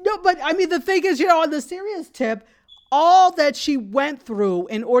God. No, but I mean the thing is, on the serious tip, all that she went through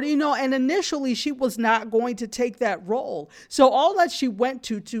in order, and initially she was not going to take that role. So all that she went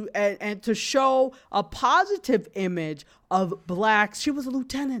to show a positive image of blacks, she was a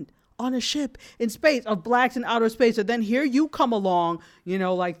lieutenant on a ship in space of blacks in outer space. And then here you come along,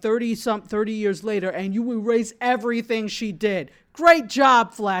 like 30 years later, and you erase everything she did. Great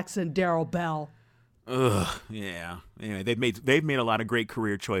job, Flax and Daryl Bell. Ugh, yeah. Anyway, they've made a lot of great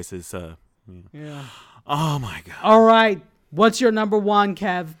career choices. Yeah. Oh my God. All right. What's your number one,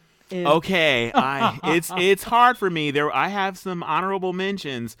 Kev? Okay, it's hard for me. I have some honorable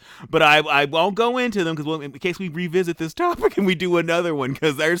mentions, but I won't go into them because in case we revisit this topic and we do another one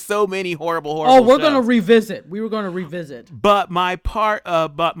because there's so many horrible. Oh, we're gonna revisit. We were gonna revisit. But my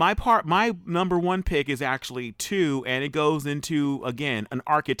number one pick is actually two, and it goes into again an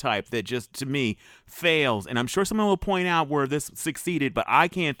archetype that just to me fails, and I'm sure someone will point out where this succeeded, but I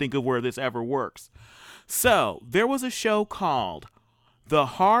can't think of where this ever works. So there was a show called The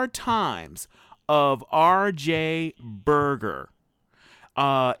Hard Times of R.J. Berger.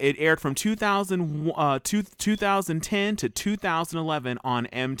 It aired from 2010 to 2011 on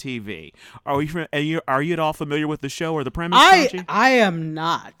MTV. Are you at all familiar with the show or the premise? I am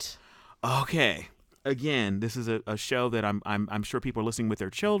not. Okay. Again, this is a show that I'm sure people are listening with their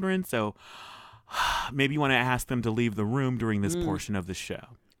children, so maybe you want to ask them to leave the room during this portion of the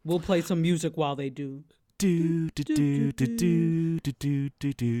show. We'll play some music while they do. Okay,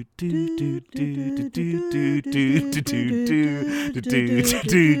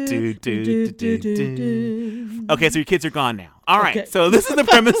 so your kids are gone now. All right, okay. So this is the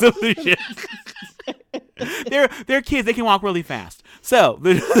premise of the show. They're kids. They can walk really fast. So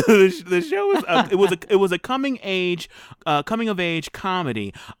the show was a coming of age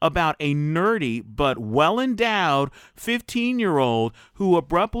comedy about a nerdy but well endowed 15-year-old who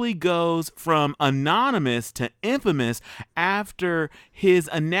abruptly goes from anonymous to infamous after his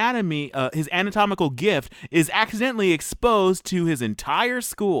anatomical gift is accidentally exposed to his entire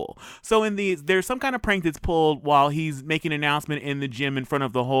school. So there's some kind of prank that's pulled while he's making an announcement in the gym in front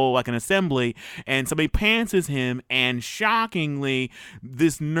of the whole, like an assembly, and somebody pantses him, and shockingly,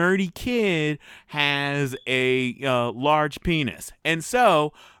 this nerdy kid has a large penis. And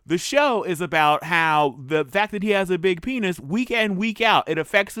so the show is about how the fact that he has a big penis, week in, week out, it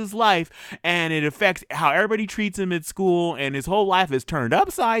affects his life, and it affects how everybody treats him at school, and his whole life is turned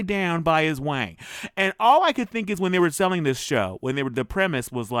upside down by his wang. And all I could think is when they were selling this show, the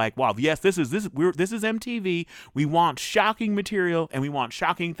premise was like, wow, yes, this is MTV. We want shocking material, and we want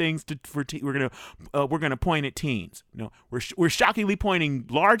shocking things we're gonna point at teens. We're shockingly pointing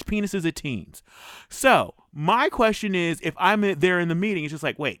large penises at teens. So my question is, if I'm there in the meeting, it's just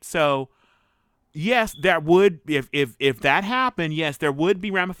like, wait, so yes, that would, if that happened, yes, there would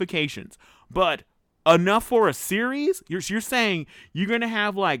be ramifications, but enough for a series? You're saying you're going to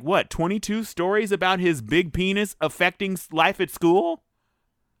have 22 stories about his big penis affecting life at school?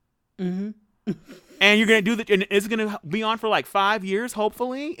 Mm-hmm. And you're going to do that, and it's going to be on for 5 years,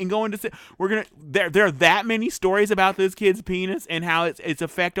 hopefully, and go into, there are that many stories about this kid's penis and how its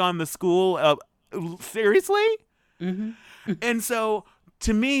effect on the school. Seriously? Mm-hmm. And so,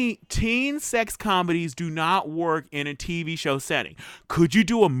 to me, teen sex comedies do not work in a TV show setting. Could you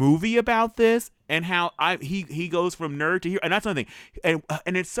do a movie about this and how he goes from nerd to hero? And that's another thing.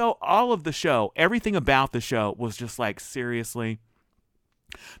 And it's so, all of the show, everything about the show was just seriously.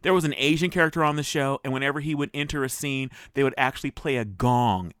 There was an Asian character on the show, and whenever he would enter a scene, they would actually play a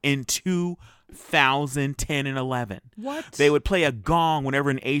gong in 2010 and 11. What? They would play a gong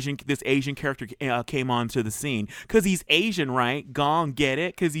whenever this Asian character came onto the scene. Because he's Asian, right? Gong, get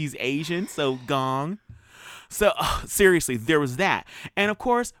it? Because he's Asian, so gong. So, seriously, there was that. And, of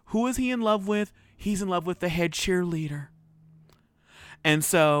course, who is he in love with? He's in love with the head cheerleader. And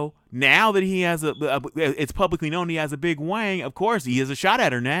so now that he has it's publicly known he has a big wang, of course he has a shot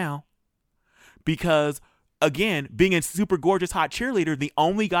at her now. Because, again, being a super gorgeous hot cheerleader, the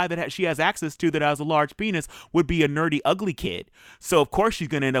only guy that she has access to that has a large penis would be a nerdy ugly kid. So of course she's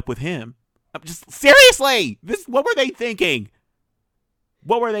going to end up with him. Seriously, what were they thinking?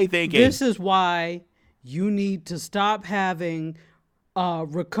 What were they thinking? This is why you need to stop having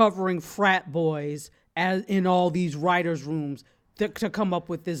recovering frat boys in all these writers' rooms to come up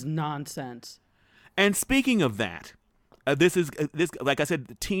with this nonsense. And speaking of that, this like I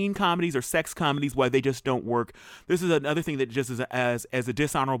said, teen comedies or sex comedies, why they just don't work. This is another thing that just is as a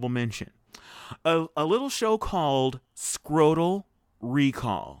dishonorable mention. A little show called Scrotal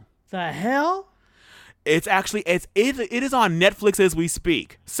Recall. The hell? It is on Netflix as we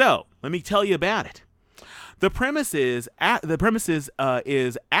speak. So let me tell you about it. The premise is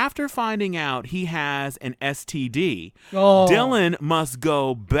after finding out he has an STD, Dylan must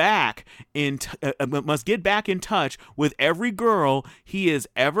get back in touch with every girl he has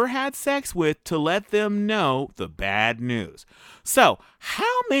ever had sex with to let them know the bad news. So,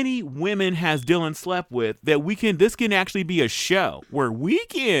 how many women has Dylan slept with that this can actually be a show where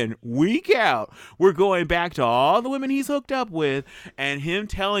week in, week out, we're going back to all the women he's hooked up with and him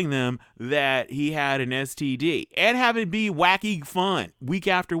telling them that he had an STD and having it be wacky fun week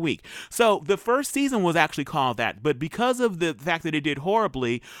after week. So the first season was actually called that, but because of the fact that it did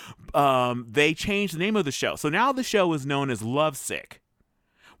horribly, they changed the name of the show. So now the show is known as Lovesick,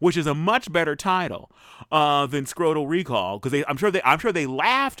 which is a much better title than Scrotal Recall, because I'm sure they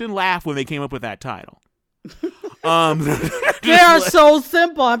laughed and laughed when they came up with that title. They are so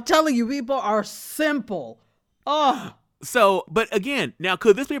simple. I'm telling you, people are simple. Oh, So, but again, now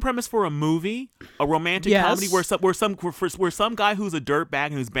could this be a premise for a movie, a romantic comedy where some guy who's a dirtbag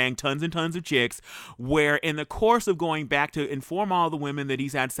and who's banged tons and tons of chicks, where in the course of going back to inform all the women that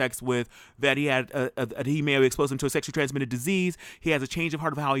he's had sex with that he may have exposed them to a sexually transmitted disease, he has a change of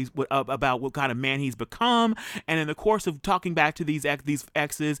heart of how he's about what kind of man he's become, and in the course of talking back to these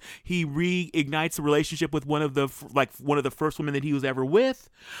exes, he reignites a relationship with one of the first women that he was ever with,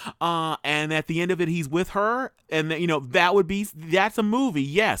 and at the end of it, he's with her, and that's a movie,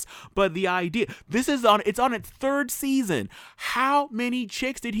 yes. But the idea, it's on its third season. How many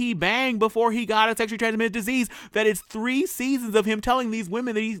chicks did he bang before he got a sexually transmitted disease? That it's 3 seasons of him telling these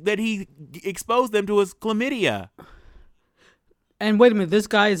women that he exposed them to his chlamydia. And wait a minute, this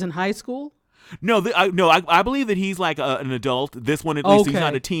guy is in high school? No, I believe that he's like an adult. This one, at least, he's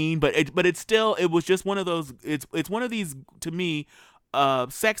not a teen. But it was just one of those. It's one of these, to me,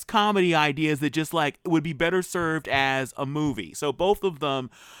 sex comedy ideas that just like would be better served as a movie. So both of them,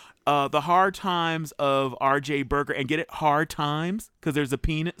 The Hard Times of R.J. Berger, and get it, hard times, because there's a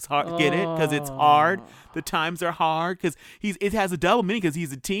penis. Get it, because it's hard. The times are hard because it has a double meaning because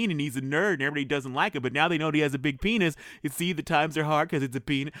he's a teen and he's a nerd and everybody doesn't like it. But now they know that he has a big penis. You see, the times are hard because it's a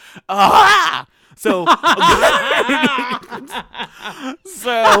penis. Ah! So,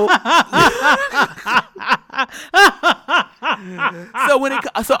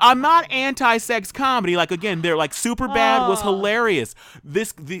 so I'm not anti-sex comedy. Like, again, they're like Superbad was hilarious.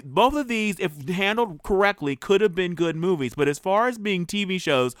 Both of these, if handled correctly, could have been good movies. But as far as being TV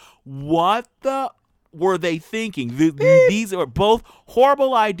shows, what the were they thinking? These are both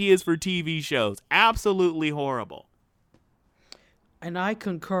horrible ideas for TV shows. Absolutely horrible. And I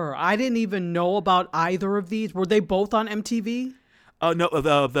concur. I didn't even know about either of these. Were they both on MTV? No,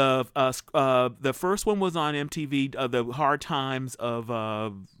 the first one was on MTV. The Hard Times of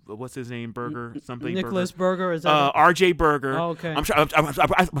what's his name? Berger something. Nicholas Berger, is that R.J. Berger. Oh, okay. I'm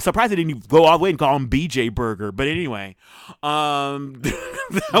surprised they didn't even go all the way and call him B.J. Berger. But anyway,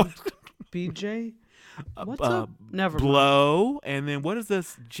 B.J. What's up? Never mind. Blow, and then what is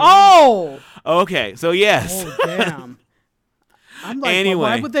this? Oh. Okay, so yes. Oh damn. I'm like, anyway,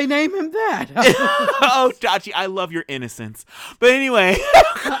 well, why would they name him that? Oh, Dachi, I love your innocence. But anyway.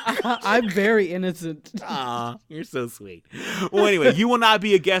 I'm very innocent. Aw, you're so sweet. Well, anyway, you will not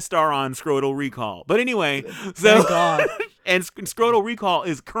be a guest star on Scrotal Recall. But anyway, so thank God. And Scrotal Recall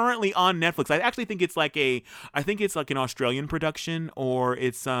is currently on Netflix. I actually think it's like an Australian production, or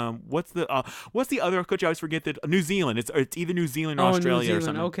it's what's the other country? I always forget that. New Zealand. It's either New Zealand or Australia or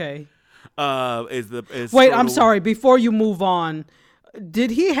something. Okay. Wait, I'm sorry. Before you move on,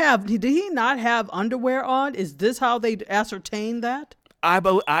 did he not have underwear on? Is this how they ascertained that?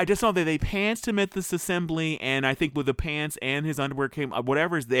 I just know that they pants him at this assembly, and I think with the pants and his underwear came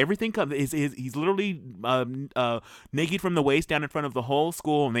whatever everything comes. He's literally naked from the waist down in front of the whole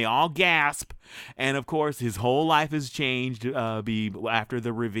school, and they all gasp. And of course, his whole life has changed after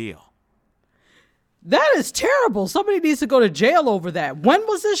the reveal. That is terrible. Somebody needs to go to jail over that. When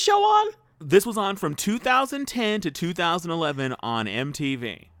was this show on? This was on from 2010 to 2011 on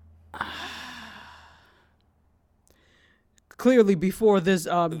MTV. Clearly before this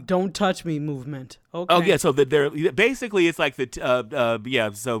 "Don't Touch Me" movement. Okay. Oh yeah, so they're basically it's like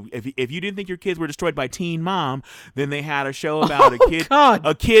So if you didn't think your kids were destroyed by Teen Mom, then they had a show about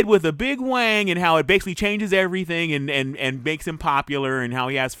a kid with a big wang and how it basically changes everything and makes him popular and how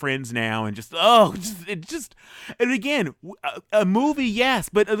he has friends now and and again a movie, yes,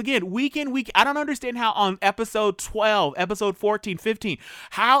 but again week in week I don't understand how on episode 12, episode 14, 15,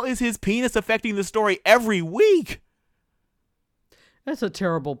 how is his penis affecting the story every week? That's a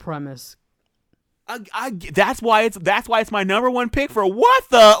terrible premise. That's why it's my number one pick for what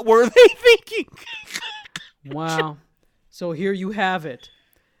the were they thinking? Wow. So here you have it.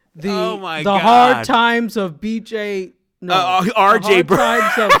 Oh my God. Hard Times of BJ. No. RJ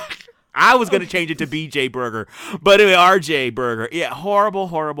Berger. I was going to change it to BJ Berger. But anyway, RJ Berger. Yeah, horrible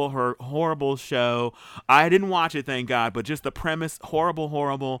show. I didn't watch it, thank God, but just the premise,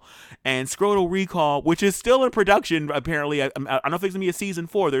 horrible. And Scrotal Recall, which is still in production, apparently. I don't know if there's going to be a season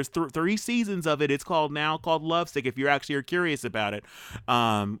 4. There's 3 seasons of it. It's called Lovesick, if you actually are curious about it.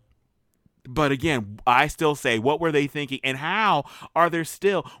 But again, I still say, what were they thinking? And how are there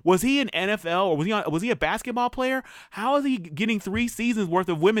still? Was he an NFL or was he a basketball player? How is he getting 3 seasons worth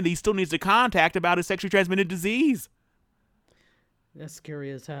of women that he still needs to contact about his sexually transmitted disease? That's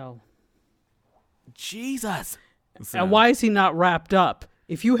scary as hell. Jesus. And why is he not wrapped up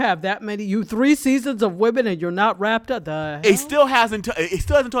If you have that many, 3 seasons of women and you're not wrapped up, the hell? It still hasn't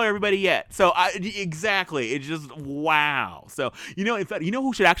told everybody yet. So exactly, it's just wow. So in fact,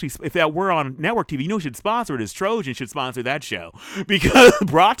 who should actually, if that were on network TV, who should sponsor it is Trojan should sponsor that show because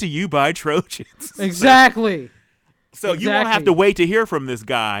brought to you by Trojans. Exactly. So you won't have to wait to hear from this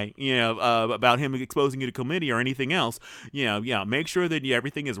guy, about him exposing you to chlamydia or anything else. Make sure that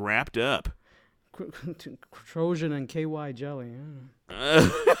everything is wrapped up. Trojan and KY jelly.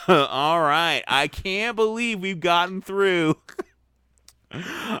 All right. I can't believe we've gotten through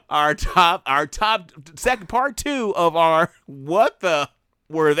our top second part 2 of our what the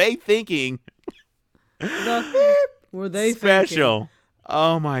were they thinking? Were they special? Thinking?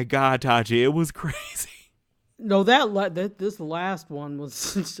 Oh my God, Tachi, it was crazy. No, this last one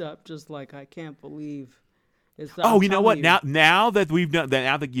was just like I can't believe. You know what? Now that we've done that,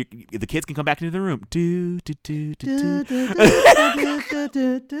 now that the kids can come back into the room.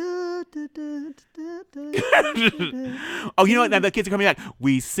 Oh, you know what? Now the kids are coming back.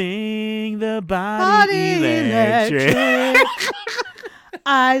 We sing the body electric.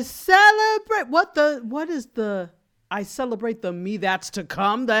 I celebrate I celebrate the me that's to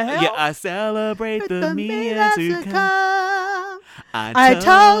come. The hell? Yeah, I celebrate the me that's to come. I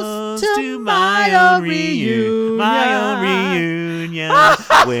toast to my own reunion. My own reunion.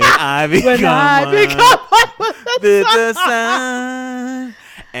 When I become one with the sun.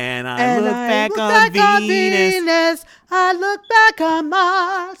 And I look back on Venus. I look back on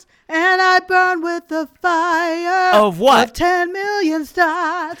Mars. And I burn with the fire of what? Of 10 million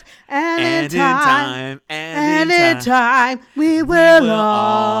stars. And in time, we will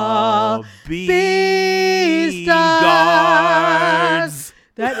all be stars.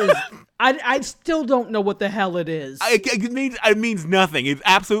 That is, I still don't know what the hell it is. It means nothing. It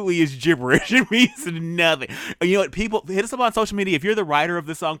absolutely is gibberish. It means nothing. You know what? People, hit us up on social media. If you're the writer of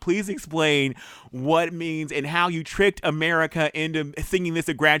the song, please explain what it means and how you tricked America into singing this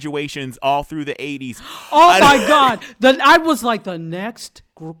at graduations all through the 80s. Oh my God. I was like the next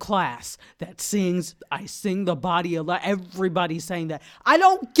class that sings, I sing the body a lot. Everybody's saying that. I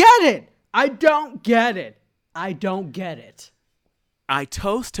don't get it. I don't get it. I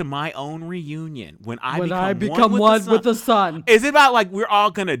toast to my own reunion when I become one with the sun. Is it about like we're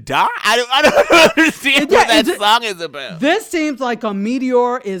all gonna die? I don't understand what that song is about. This seems like a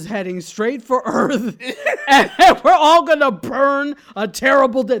meteor is heading straight for Earth, and we're all gonna burn a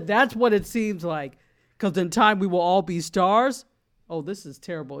terrible death. That's what it seems like. Because in time we will all be stars. Oh, this is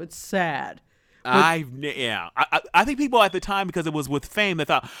terrible. It's sad. I think people at the time, because it was with fame, they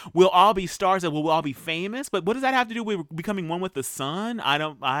thought we'll all be stars and we'll all be famous. But what does that have to do with becoming one with the sun? I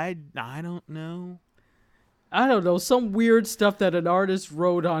don't know. I don't know. Some weird stuff that an artist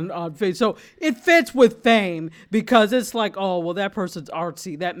wrote on Facebook. So it fits with fame because it's like, oh, well, that person's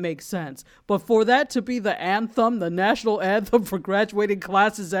artsy. That makes sense. But for that to be the anthem, the national anthem for graduating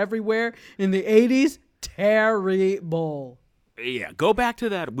classes everywhere in the 80s, terrible. Yeah, go back to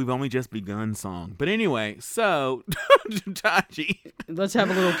that We've Only Just Begun song. But anyway, so, Tachi. Let's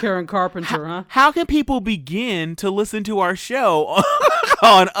have a little Karen Carpenter, huh? How can people begin to listen to our show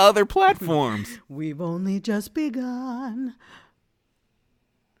on other platforms? We've only just begun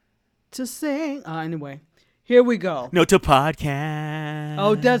to sing. Anyway, here we go. No, to podcast.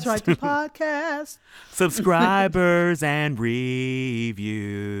 Oh, that's right, to podcast. Subscribers and reviews.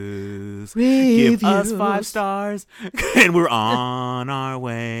 Give us 5 stars, and we're on our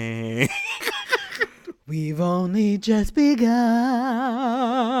way. We've only just begun.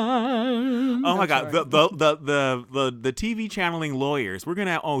 Oh my God, the TV channeling lawyers. We're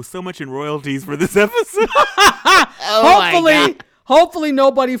gonna owe so much in royalties for this episode. Hopefully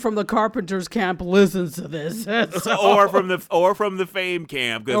nobody from the Carpenters camp listens to this. or from the Fame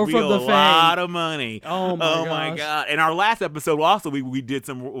camp, because we owe a lot of money. Oh my God. And our last episode also we did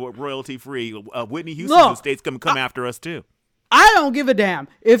some royalty free. Whitney Houston's estate's come after us too. I don't give a damn.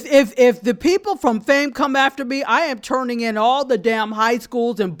 If the people from Fame come after me, I am turning in all the damn high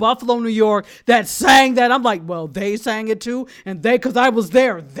schools in Buffalo, New York that sang that. I'm like, well, they sang it too, and because I was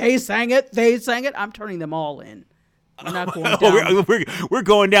there, they sang it. I'm turning them all in. We're not going down. We're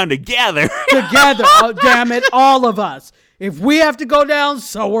going down together. Together. Oh, damn it, all of us. If we have to go down,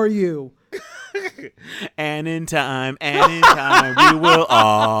 so are you. And in time, we will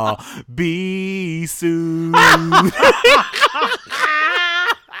all be soon.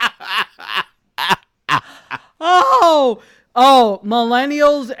 Oh,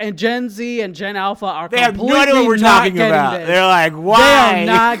 millennials and Gen Z and Gen Alpha are completely no idea what we're talking about. This. They're like, why? They are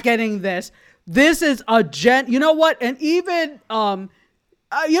not getting this. This is a Gen. You know what? And even boomers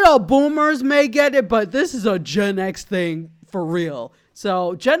may get it, but this is a Gen X thing for real.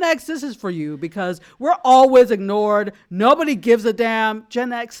 So Gen X, this is for you because we're always ignored. Nobody gives a damn.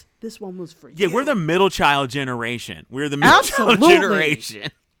 Gen X, this one was for you. Yeah, we're the middle child generation. We're the middle child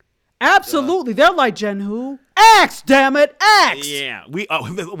generation. Absolutely. They're like, Gen who? X, damn it, X. Yeah.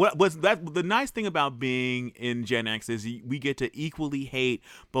 The nice thing about being in Gen X is we get to equally hate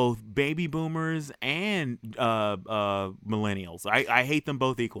both baby boomers and millennials. I hate them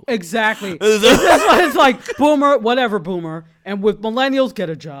both equally. Exactly. It's like boomer, whatever boomer. And with millennials, get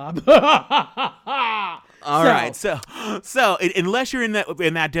a job. All right. So unless you're in that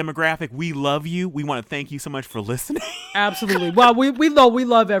demographic, we love you. We want to thank you so much for listening. Absolutely. Well, we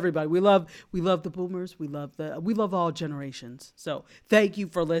love everybody. We love the boomers. We love all generations. So thank you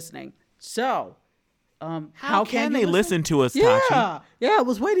for listening. So how can they listen to us, Tachi? Yeah, I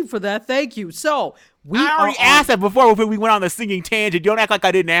was waiting for that. Thank you. So I already asked that before we went on the singing tangent. Don't act like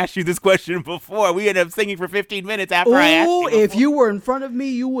I didn't ask you this question before. We ended up singing for 15 minutes after I asked you. If you were in front of me,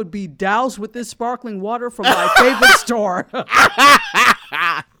 you would be doused with this sparkling water from my favorite store.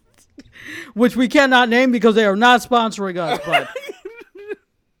 Which we cannot name because they are not sponsoring us, but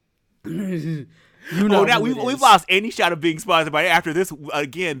we've lost any shot of being sponsored by it after this.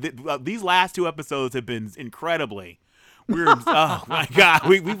 Again, these last 2 episodes have been incredibly. Oh my God,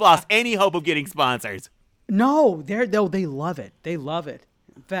 we've lost any hope of getting sponsors. No, they love it. They love it.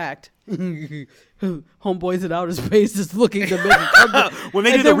 In fact, Homeboys in Outer Space is looking to make when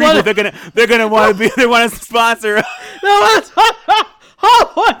they do the reboot, they're gonna want to sponsor. No,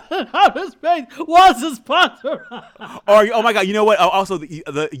 Homeboys in Outer Space wants to sponsor. Or oh my God, you know what? Also, the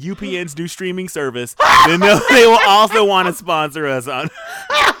UPNs do streaming service. Then they will also want to sponsor us on.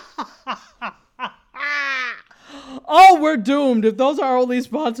 Oh, we're doomed. If those are our only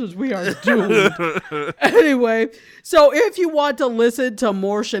sponsors, we are doomed. Anyway, so if you want to listen to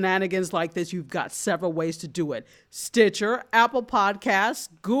more shenanigans like this, you've got several ways to do it. Stitcher, Apple Podcasts,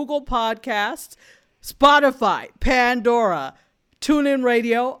 Google Podcasts, Spotify, Pandora, TuneIn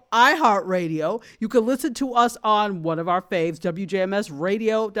Radio, iHeartRadio. You can listen to us on one of our faves,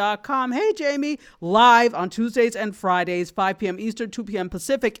 WJMSradio.com. Hey, Jamie, live on Tuesdays and Fridays, 5 p.m. Eastern, 2 p.m.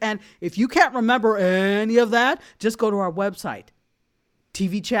 Pacific. And if you can't remember any of that, just go to our website,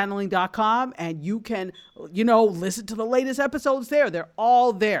 tvchanneling.com, and you can, listen to the latest episodes there. They're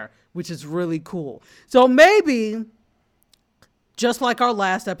all there, which is really cool. So maybe, just like our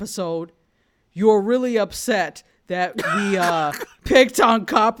last episode, you're really upset that we picked on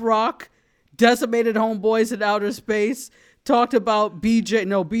Cop Rock, decimated Homeboys in Outer Space, talked about BJ,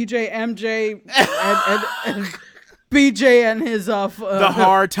 MJ, and BJ and his the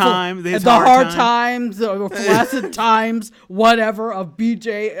hard time, the hard times, or flaccid times, whatever of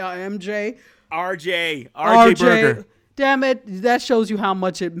BJ, MJ, RJ Berger. Damn it, that shows you how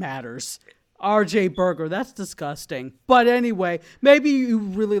much it matters. RJ Berger, that's disgusting. But anyway, maybe you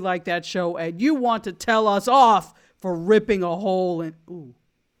really like that show and you want to tell us off for ripping a hole in. Ooh.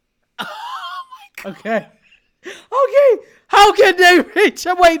 Oh my God. Okay. How can they reach?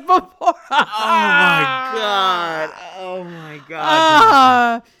 Wait, before. Oh my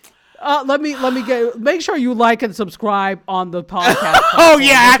God. Make sure you like and subscribe on the podcast. Oh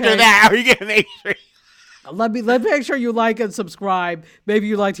yeah, after that, are you gonna make sure? Let make sure you like and subscribe. Maybe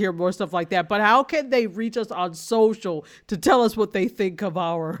you'd like to hear more stuff like that. But how can they reach us on social to tell us what they think of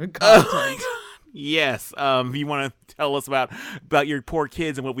our content? Yes. If you want to tell us about your poor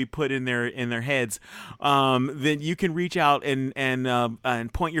kids and what we put in their heads, then you can reach out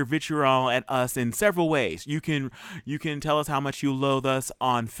and point your vitriol at us in several ways. You can tell us how much you loathe us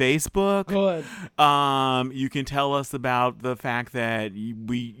on Facebook. Good. You can tell us about the fact that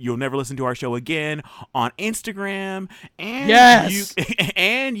you'll never listen to our show again on Instagram. And yes.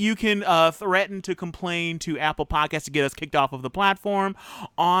 You can threaten to complain to Apple Podcasts to get us kicked off of the platform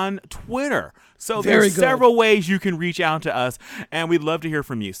on Twitter. So there's several ways you can reach out to us, and we'd love to hear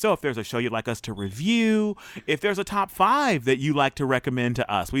from you. So if there's a show you'd like us to review, if there's a top 5 that you'd like to recommend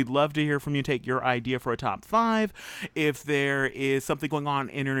to us, we'd love to hear from you. Take your idea for a top 5. If there is something going on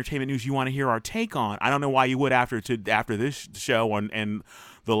in entertainment news you want to hear our take on, I don't know why you would after this show and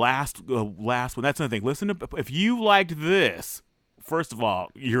the last one. That's another thing. Listen to if you liked this. First of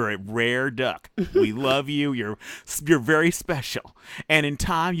all, you're a rare duck. We love you. You're very special, and in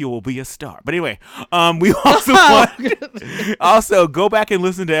time you will be a star. But anyway, we also go back and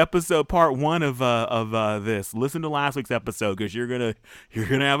listen to part 1 of this. Listen to last week's episode because you're gonna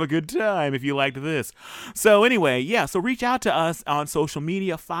have a good time if you liked this. So anyway, yeah. So reach out to us on social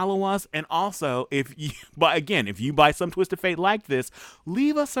media, follow us, and also if you by some twist of fate like this,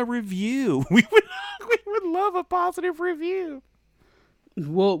 leave us a review. We would love a positive review.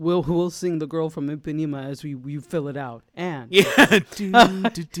 We'll sing The Girl from Ipanema as we fill it out. And Yeah.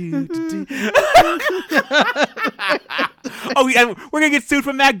 Oh, yeah, we're gonna get sued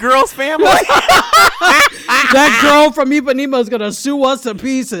from that girl's family. that girl from Ipanema is gonna sue us to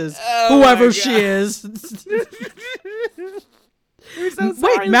pieces. Whoever she is. We're so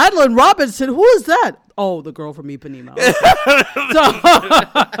sorry. Wait, Madeline Robinson, who is that? Oh, the girl from Ipanema.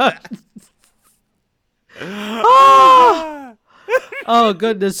 Oh,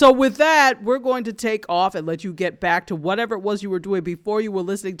 goodness. So with that, we're going to take off and let you get back to whatever it was you were doing before you were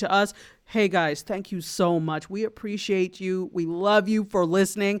listening to us. Hey, guys, thank you so much. We appreciate you. We love you for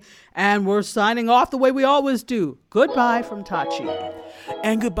listening. And we're signing off the way we always do. Goodbye from Tachi.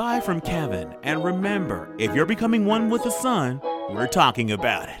 And goodbye from Kevin. And remember, if you're becoming one with the sun, we're talking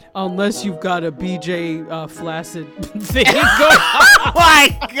about it. Unless you've got a BJ Flaccid thing going Oh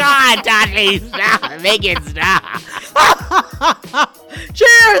my God, Tachi, stop. Make it stop.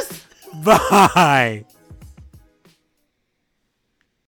 Cheers! Bye.